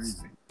just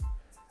crazy.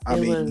 I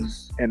mean,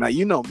 and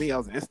you know me, I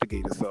was an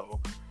instigator,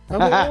 so I'm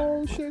like,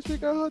 oh shit, she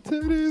got her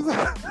titties.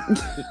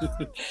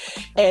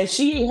 And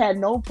she had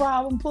no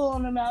problem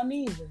pulling them out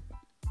neither.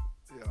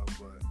 Yeah,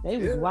 but they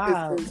was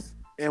wild.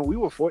 And we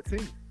were 14,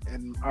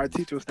 and our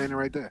teacher was standing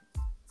right there.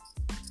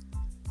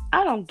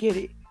 I don't get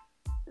it.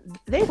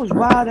 They was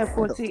wild at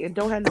 14 and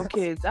don't have no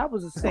kids. I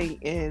was a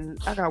saint,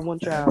 and I got one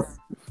child.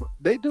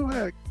 They do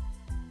have.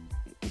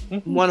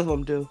 One of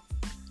them do.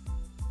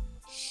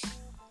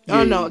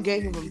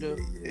 Game of them do.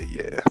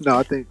 Yeah. No,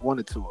 I think one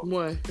or two of them.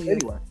 One. Yeah.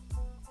 Anyway.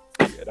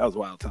 Yeah, that was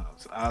wild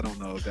times. I don't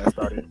know if that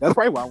started. That's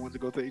probably why I wanted to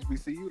go to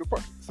HBCU to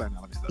party. So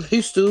now let me stop.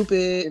 He's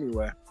stupid.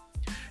 Anyway.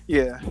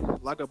 Yeah.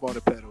 Lock up all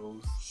the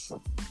pedos.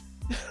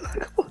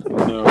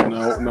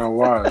 Now,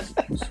 why?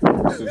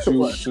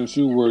 Since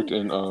you worked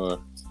in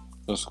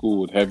a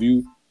school, did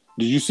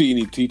you see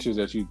any teachers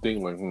that you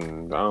think like, I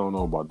don't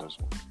know about this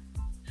one?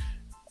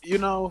 You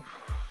know,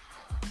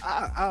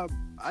 I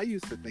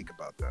used to think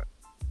about that.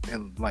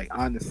 And like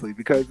honestly,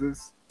 because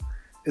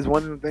it's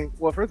one of the things.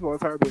 Well, first of all,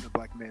 it's hard being a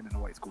black man in a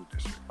white school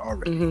district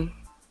already. Mm-hmm.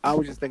 I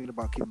was just thinking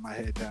about keeping my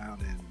head down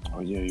and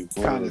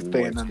kind of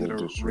staying under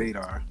the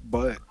radar.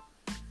 But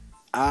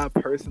I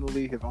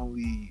personally have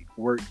only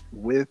worked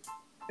with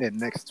and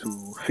next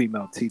to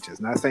female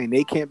teachers. Not saying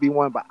they can't be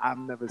one, but I've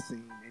never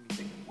seen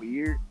anything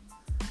weird.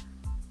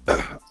 But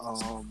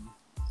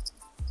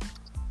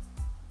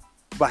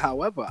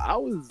however, I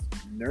was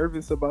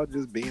nervous about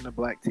just being a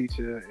black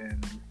teacher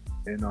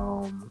in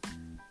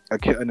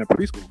a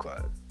preschool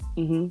class.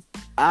 Mm-hmm.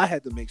 I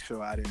had to make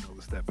sure I didn't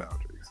overstep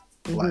boundaries.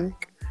 Mm-hmm.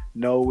 Like,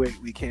 no,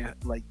 we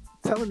can't. Like,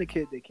 telling the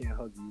kid they can't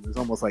hug you is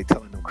almost like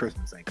telling them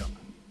Christmas ain't coming.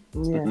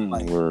 Yeah,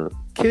 like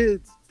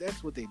kids,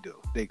 that's what they do.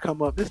 They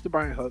come up, Mr.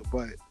 Brian hug,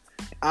 but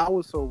I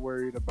was so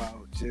worried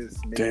about just.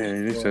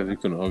 Damn, they said you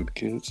couldn't hug the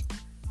kids.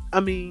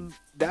 I mean,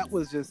 that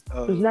was just.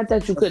 It's not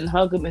that you couldn't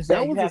hug them; it's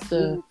that you have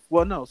to.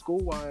 Well, no,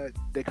 school-wide,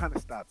 they kind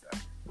of stopped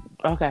that.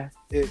 Okay.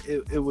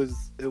 It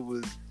was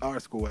our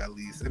school at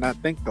least, and I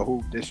think the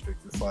whole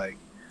district is like,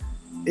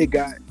 it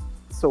got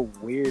so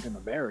weird in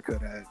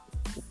America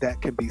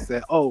that can be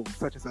said. Oh,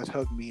 such and such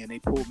hugged me, and they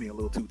pulled me a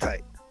little too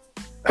tight.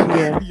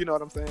 Yeah. You know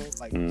what I'm saying?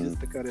 Like just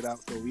to cut it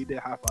out. So we did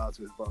high fives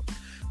with both.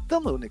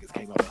 Them little niggas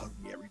came up and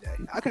hugged me every day.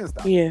 I couldn't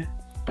stop. Yeah.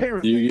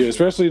 Parents. Yeah,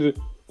 especially the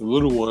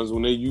little ones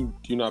when you're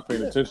not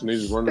paying attention, they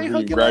just run over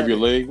you, grab your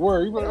leg.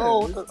 Where you like,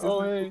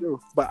 hey.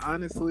 But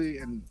honestly,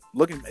 and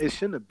looking, it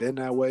shouldn't have been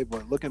that way.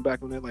 But looking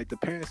back on it, like the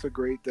parents are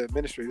great, the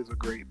administrators are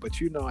great, but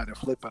you know how to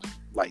flip a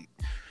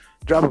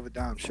drop of a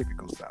dime, shit could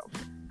go south.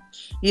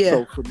 Yeah.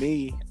 So for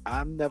me,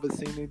 I've never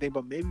seen anything,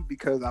 but maybe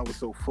because I was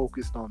so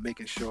focused on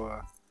making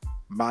sure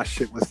my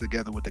shit was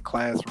together with the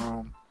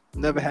classroom.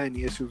 Never had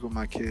any issues with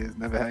my kids.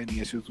 Never had any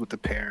issues with the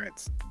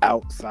parents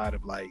outside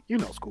of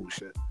school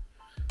shit.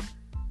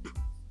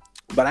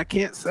 But I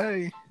can't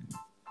say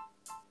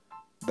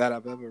that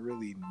I've ever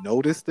really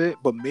noticed it.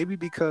 But maybe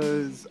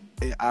because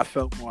I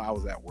felt more I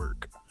was at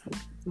work.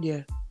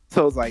 Yeah.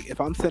 So it's like if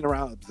I'm sitting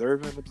around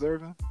observing,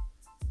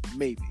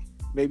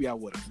 maybe I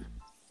would have.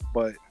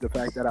 But the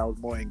fact that I was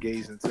more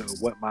engaged into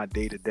what my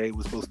day to day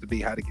was supposed to be,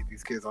 how to get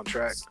these kids on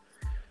track.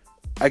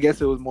 I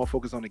guess it was more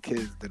focused on the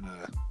kids than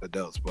the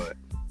adults, but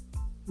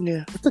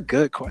yeah, it's a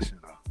good question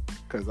though,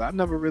 because I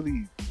never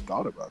really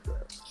thought about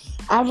that.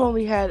 I've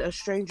only had a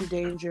stranger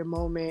danger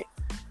moment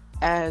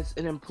as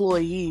an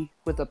employee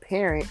with a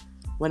parent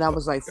when I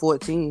was like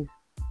 14.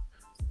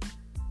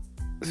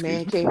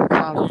 Man came.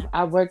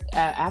 I worked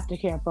at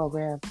aftercare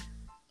program,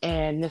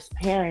 and this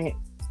parent,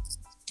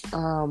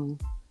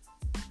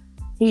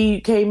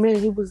 he came in.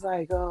 He was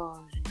like,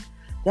 "Oh,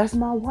 that's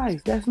my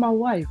wife. That's my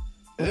wife."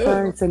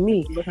 Referring to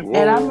me. Whoa.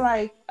 And I'm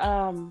like,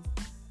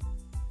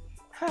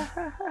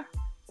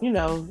 you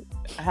know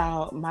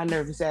how my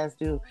nervous ass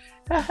do.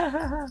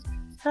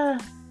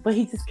 But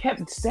he just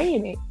kept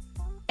saying it.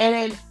 And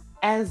then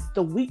as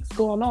the weeks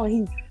going on,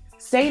 he's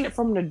saying it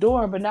from the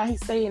door, but now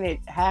he's saying it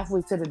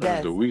halfway to the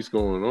desk. The weeks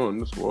going on,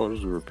 this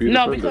is a repeat.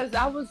 No, because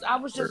I was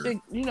just,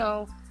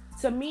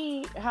 to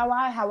me, how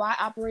I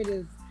operate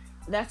is,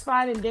 that's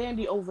fine and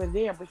dandy over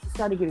there, but he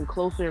started getting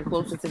closer and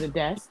closer to the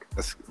desk.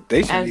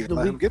 They shouldn't even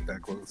let him get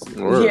that close.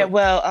 Yeah,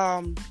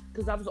 well,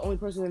 because I was the only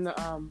person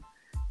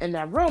in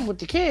that room with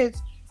the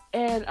kids,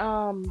 and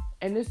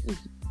this is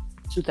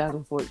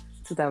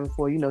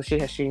 2004. You know,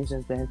 shit has changed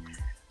since then.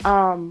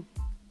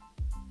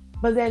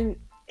 But then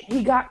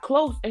he got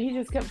close and he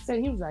just kept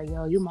saying, he was like,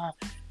 "Yo, you my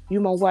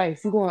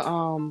wife. You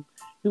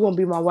gonna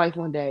be my wife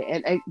one day."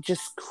 And it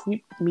just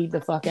creeped me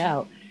the fuck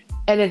out.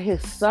 And then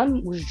his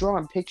son was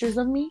drawing pictures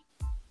of me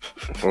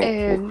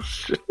and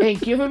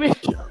giving me.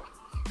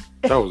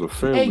 That was a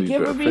family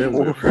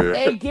affair.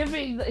 And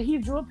he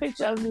drew a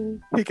picture of me.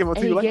 He came up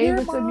to you like, gave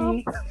yeah, it Mom. to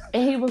me,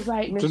 and he was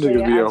like, "Miss This J,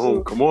 nigga be at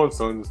home. Come on,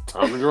 son, it's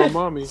time to draw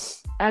mommy."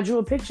 I drew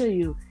a picture of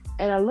you,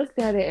 and I looked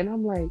at it, and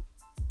I'm like,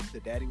 the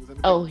daddy was in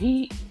the "Oh,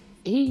 he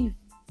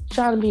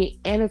trying to be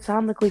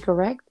anatomically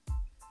correct."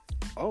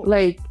 Oh,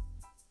 cause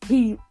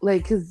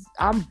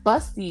I'm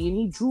busty, and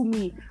he drew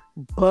me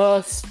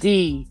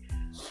busty.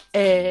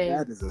 And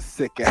that is a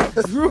sick ass.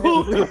 Drew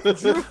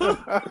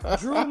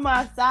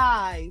my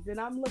thighs, and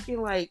I'm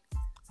looking like,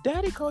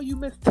 Daddy call you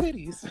Miss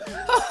Titties.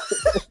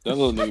 That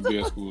little nigga be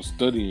at school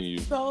studying you.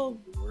 So,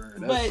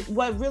 but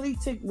what really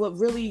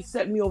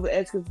set me over the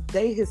edge, because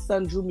his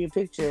son drew me a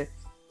picture.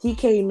 He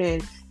came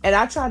in, and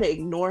I tried to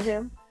ignore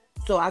him,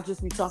 so I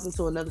just be talking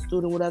to another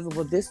student, whatever.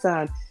 But this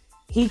time,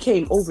 he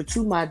came over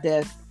to my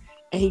desk,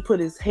 and he put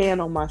his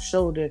hand on my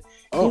shoulder.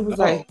 He was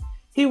like,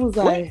 "Hey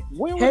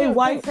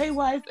wife,"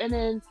 and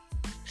then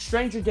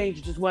stranger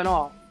danger just went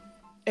off.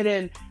 And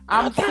then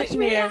I'm sitting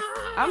there.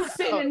 I was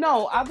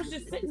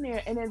just sitting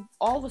there, and then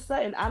all of a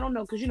sudden, I don't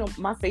know, because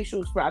my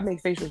I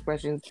make facial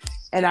expressions,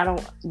 and I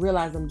don't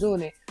realize I'm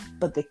doing it.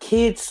 But the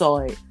kids saw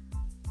it,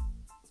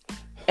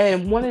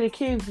 and one of the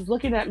kids was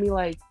looking at me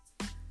like,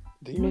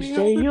 "Miss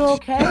J, you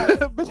okay?"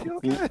 But you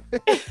okay?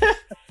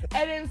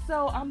 And then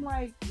so I'm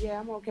like, "Yeah,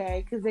 I'm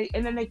okay,"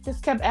 and then they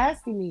just kept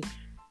asking me,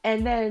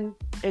 and then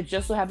it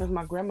just so happens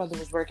my grandmother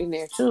was working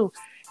there too,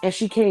 and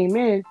she came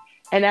in.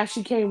 And as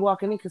she came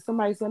walking in, because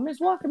somebody said,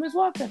 Miss Walker.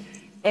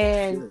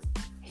 And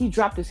he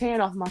dropped his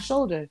hand off my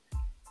shoulder.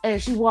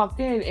 And she walked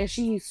in, and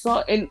she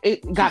saw, and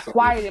it got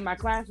quiet in my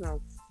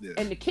classroom. Yeah.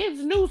 And the kids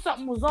knew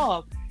something was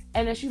off.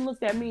 And then she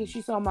looked at me, and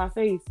she saw my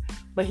face.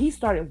 But he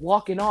started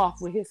walking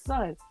off with his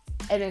son.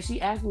 And then she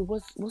asked me,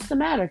 what's the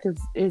matter? Because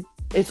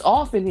it's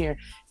off in here.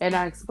 And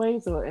I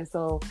explained to her. And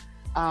so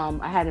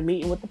I had a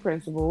meeting with the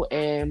principal,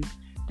 and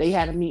they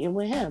had a meeting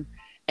with him.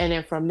 And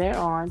then from there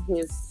on,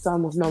 his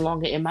son was no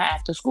longer in my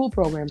after-school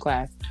program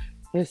class.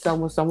 His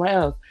son was somewhere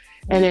else.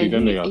 And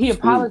then he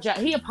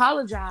apologized. He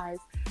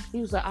apologized.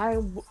 He was like, "I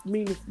didn't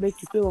mean to make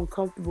you feel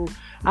uncomfortable.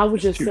 I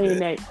was just saying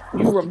that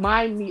you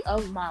remind me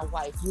of my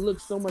wife. You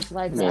look so much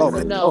like her." I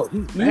said, "No,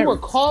 you were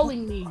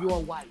calling me your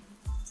wife.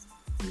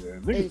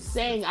 And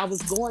saying I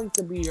was going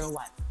to be your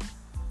wife."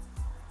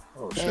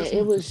 And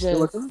it was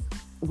just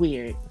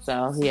weird.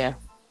 So, yeah.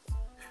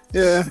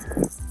 Yeah.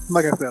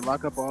 Like I said,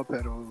 lock up all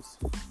pedals.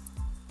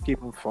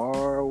 Keep them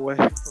far away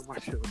from my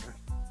children.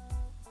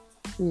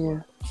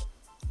 Yeah.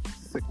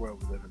 Sick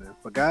world we living in.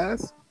 But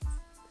guys,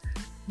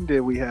 did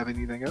we have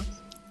anything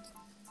else?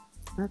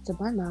 Not to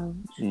my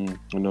knowledge.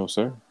 No,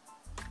 sir.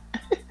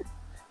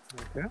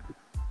 Okay.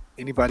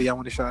 Anybody I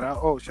want to shout out?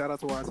 Oh, shout out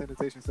to our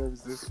sanitation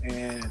services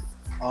and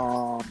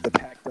the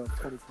Pact of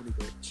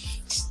 2023.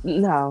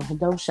 No,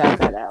 don't shout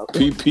that out.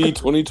 PP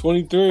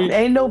 2023.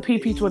 Ain't no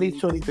PP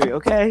 2023,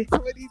 okay?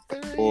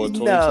 23. Or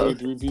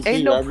 2023 PP.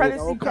 Ain't no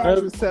pregnancy pact.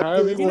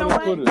 You know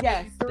what?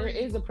 Yes, there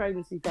is a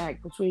pregnancy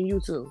pact between you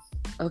two.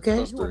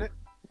 Okay? Stop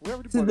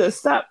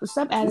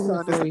adding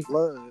the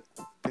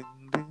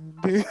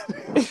 3.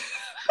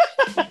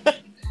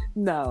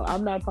 No,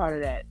 I'm not part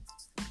of that.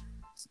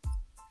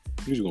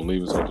 You just gonna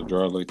leave us out to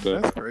dry like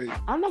that? That's crazy.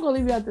 I'm not gonna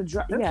leave you out to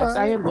dry. Yes,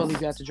 I am gonna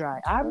leave you out to dry.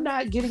 I'm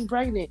not getting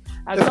pregnant.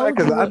 I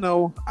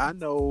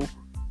know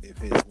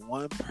if it's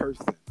one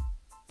person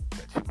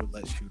that you would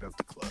let shoot up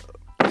the club.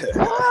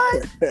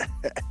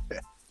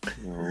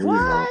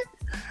 What?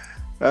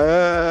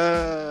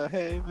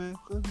 Hey man.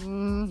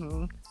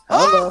 Mm-hmm.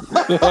 Hello.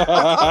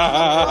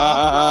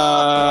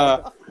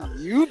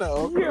 You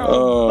know.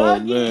 Oh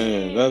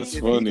man, that's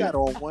funny. He got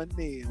on one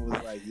knee and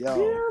was like, "Yo,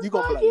 you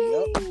gonna be like,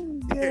 yup."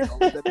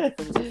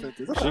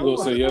 She gonna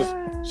say yes.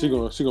 She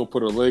gonna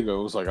put her leg up.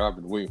 It was like, I've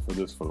been waiting for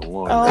this for the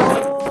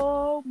longest.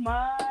 Oh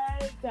my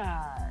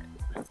god.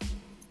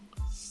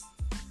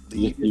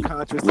 Leave your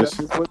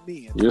contraceptives with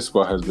me. Your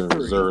spot has been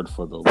reserved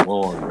for the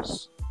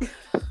longest.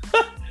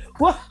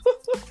 What?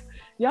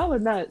 Y'all are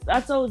nuts.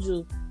 I told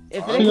you.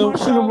 If it ain't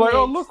Marshawn Lynch, like,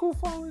 oh, look who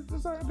finally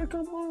decided to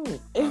come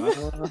home.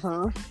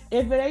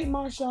 If it ain't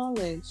Marshawn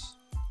Lynch.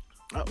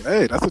 Oh,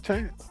 hey, that's a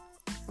chance.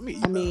 I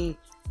mean, he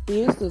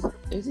is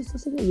he still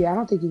single? Yeah, I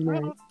don't think he's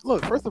married.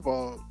 Look, first of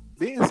all,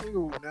 being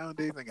single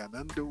nowadays ain't got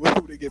nothing to do with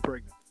who they get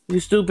pregnant. You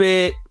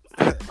stupid.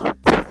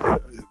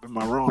 Am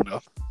I wrong,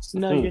 though?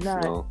 No, you're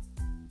not. No.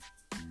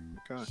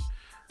 Okay.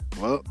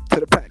 Well, to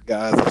the pack,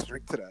 guys. Let's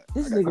drink to that.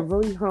 This nigga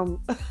really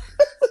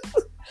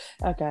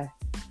Okay.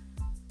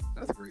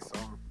 That's a great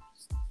song.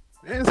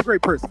 And it's a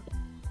great person.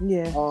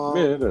 Yeah.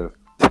 Yeah, it is.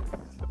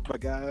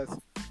 But guys,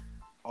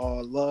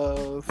 all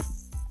love,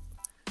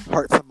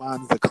 hearts and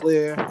minds are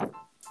clear.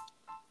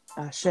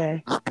 Ashe.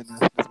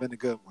 It's been a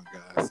good one,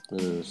 guys.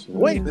 It is. Yeah.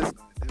 Wait, this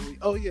night, did we?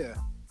 Oh yeah.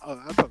 Oh,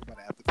 I'll talk about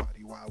the after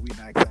party. Why we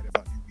not excited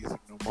about new music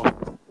no more?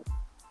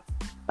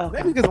 Okay.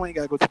 Maybe because we ain't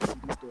gotta go to the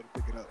CD store to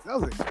pick it up. That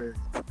was an experience.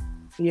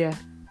 Yeah.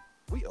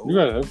 We old. You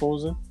got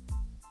headphones in?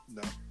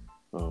 No.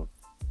 Oh.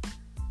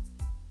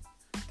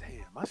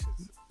 Damn, my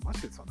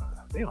shit's on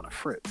a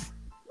fritz.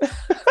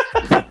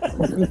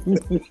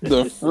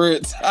 The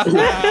Fritz. I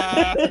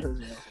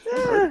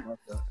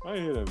I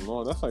ain't hear that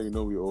long. That's how you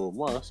know we old.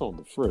 Wow, that's on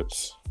the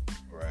Fritz.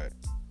 Right.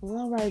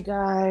 All right,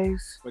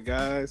 guys. But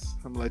guys,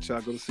 I'm gonna let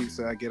y'all go to sleep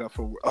so I get up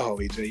for. Oh,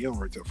 EJ, you don't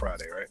work till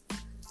Friday, right?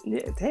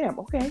 Yeah, damn.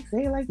 Okay,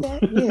 say it like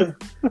that. Yeah.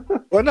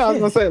 Well, no, I was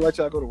gonna say let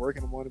y'all go to work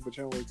in the morning, but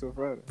you don't work till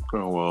Friday.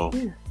 Oh well.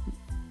 Yeah.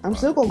 I'm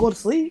still gonna go to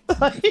sleep.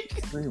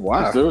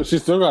 Wow. She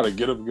still got to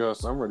get up and go.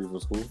 So I'm ready for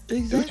school.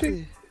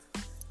 Exactly.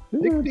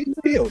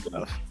 He old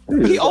enough.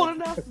 He old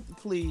enough,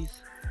 please.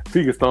 If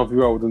he can stomp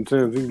you out with them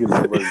Timbs, he can get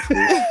you ready for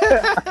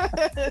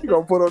school. You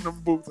gonna put on them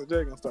boots and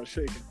Jay gonna start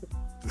shaking.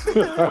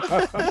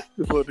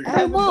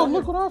 Hey, Mom,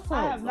 look what I found.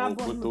 I have not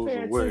bought him a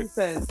pair of away. Tim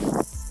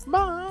since.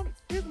 Mom,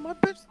 these are my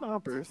bitch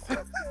stompers.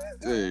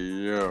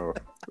 Hey, yo.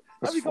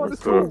 I be going to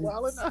school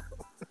while enough.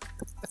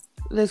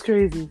 That's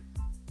crazy.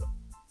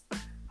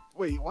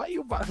 Wait, why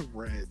you buying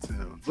red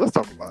Timbs? Let's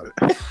talk about it.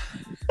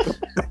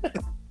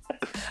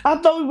 I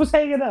thought we was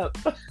hanging up.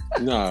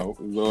 No,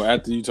 well,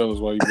 after you tell us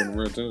why you been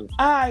red Timbs.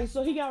 Alright,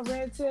 so he got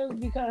red Timbs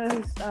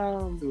because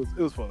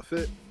It was for a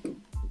fit.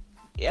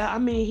 yeah, I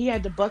mean he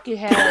had the bucket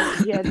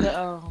hat, he had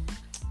the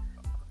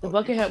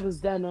bucket hat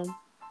was denim,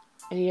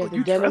 and he had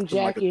the denim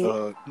jacket.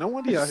 Like no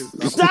wonder y'all here.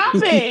 Stop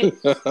it!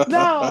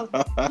 No,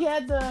 he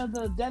had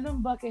the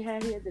denim bucket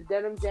hat, he had the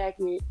denim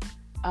jacket.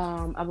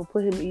 I would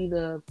put him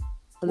either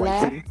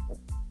black,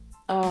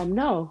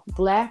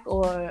 black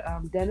or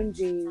denim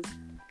jeans,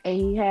 and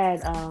he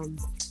had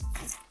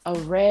a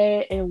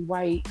red and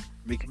white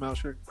Mickey Mouse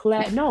shirt.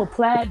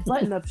 plaid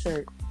button-up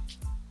shirt.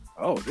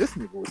 Oh, this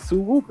nigga was Sue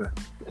whooping.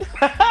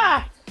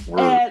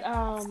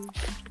 And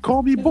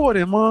Call me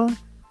boarding, Mom.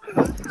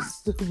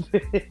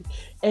 stupid.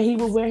 And he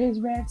would wear his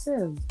red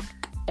Timbs.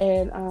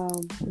 And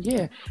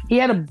yeah, he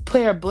had a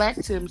pair of black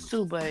Timbs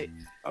too, but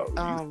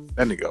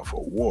that nigga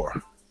for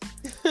war.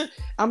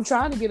 I'm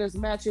trying to get us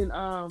matching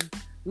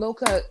low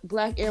cut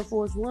black Air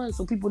Force One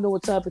so people know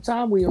what type of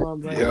time we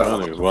on. But Yeah, that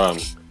nigga's wild.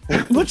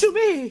 what you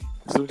mean?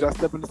 As soon as y'all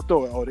step in the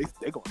store,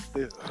 they gonna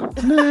steal.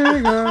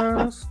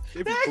 Niggas.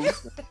 They be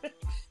boosting.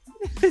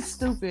 It's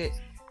stupid.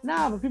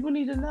 Nah, but people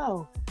need to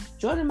know.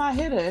 Jordan my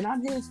hitter, and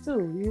I'm his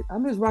too.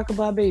 I'm his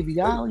rockabye baby.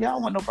 Y'all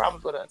don't want no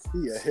problems with us.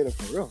 He a hitter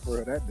for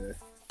real that day.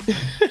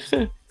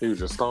 He was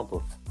just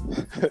stomper.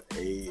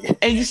 Hey.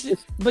 And you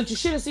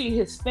should have seen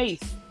his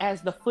face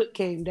as the foot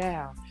came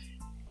down.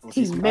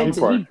 He bit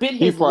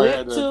his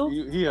lip too.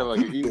 He had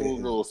like an evil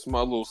little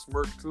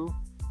smirk too.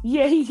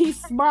 Yeah, he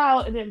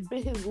smiled and then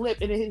bit his lip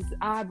and then his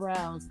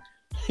eyebrows.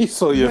 He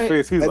saw your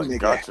face. He's like, nigga,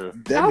 gotcha.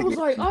 I was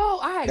like, oh,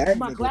 I had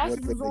my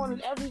glasses was on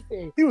and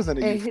everything. He was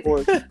in a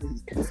sport.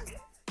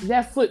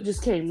 That foot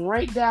just came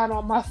right down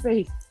on my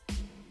face.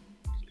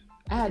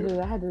 I had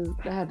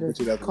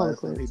to call it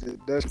quits.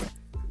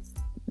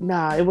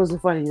 Nah, it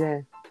wasn't funny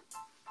then.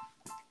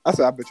 I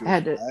said, I bet you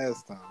had to.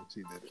 last time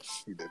he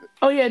did it.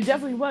 Oh yeah, it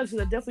definitely was.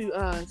 Because I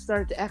definitely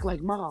started to act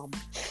like mom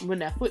when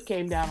that foot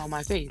came down on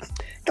my face.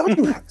 Don't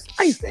you?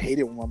 I used to hate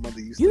it when my mother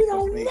used to. You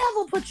don't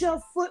never put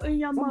your foot in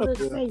your mother's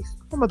face.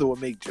 My mother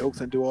would make jokes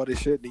and do all this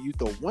shit, then you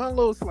throw one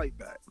little slight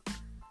back.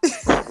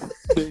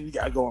 Then you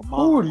gotta go on mom.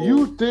 Who do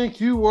you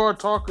think you are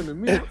talking to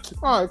me?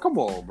 All right, come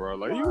on, bro.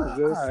 Like you was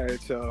just. All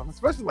right, y'all.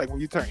 Especially like when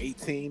you turn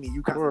 18 and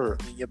you kind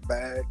of in your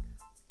bag.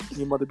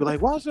 Your mother be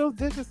like, "Wash those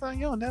dishes, son.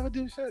 You don't never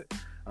do shit."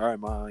 All right,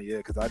 mom. Yeah,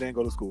 because I didn't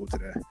go to school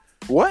today.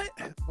 What?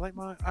 Like,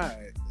 mom. All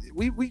right.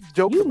 We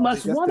joked. You about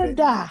must this want to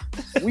die.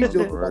 We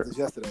joked about this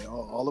yesterday.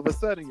 All of a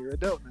sudden, you're an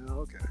adult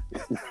now.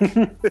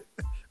 Okay.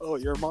 Oh,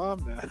 you're a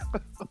mom now.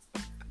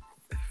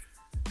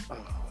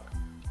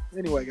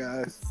 Anyway,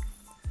 guys.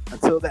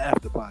 Until the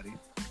after party.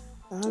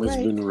 All It's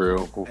right. been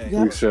real.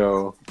 Hey. We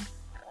shall.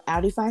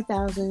 Audi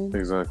 5000.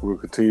 Exactly. We'll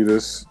continue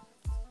this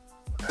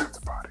after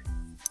party.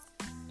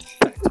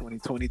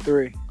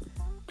 2023.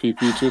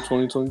 PP2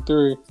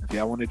 2023. If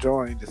y'all want to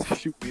join, just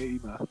shoot me an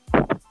email.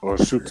 Or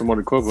shoot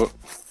somebody club up.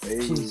 Hey.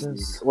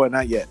 Jesus. Well,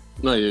 not yet.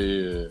 No,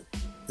 yeah.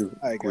 All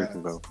right, guys.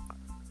 All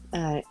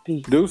right,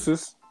 peace.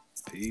 Deuces.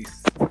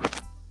 Peace.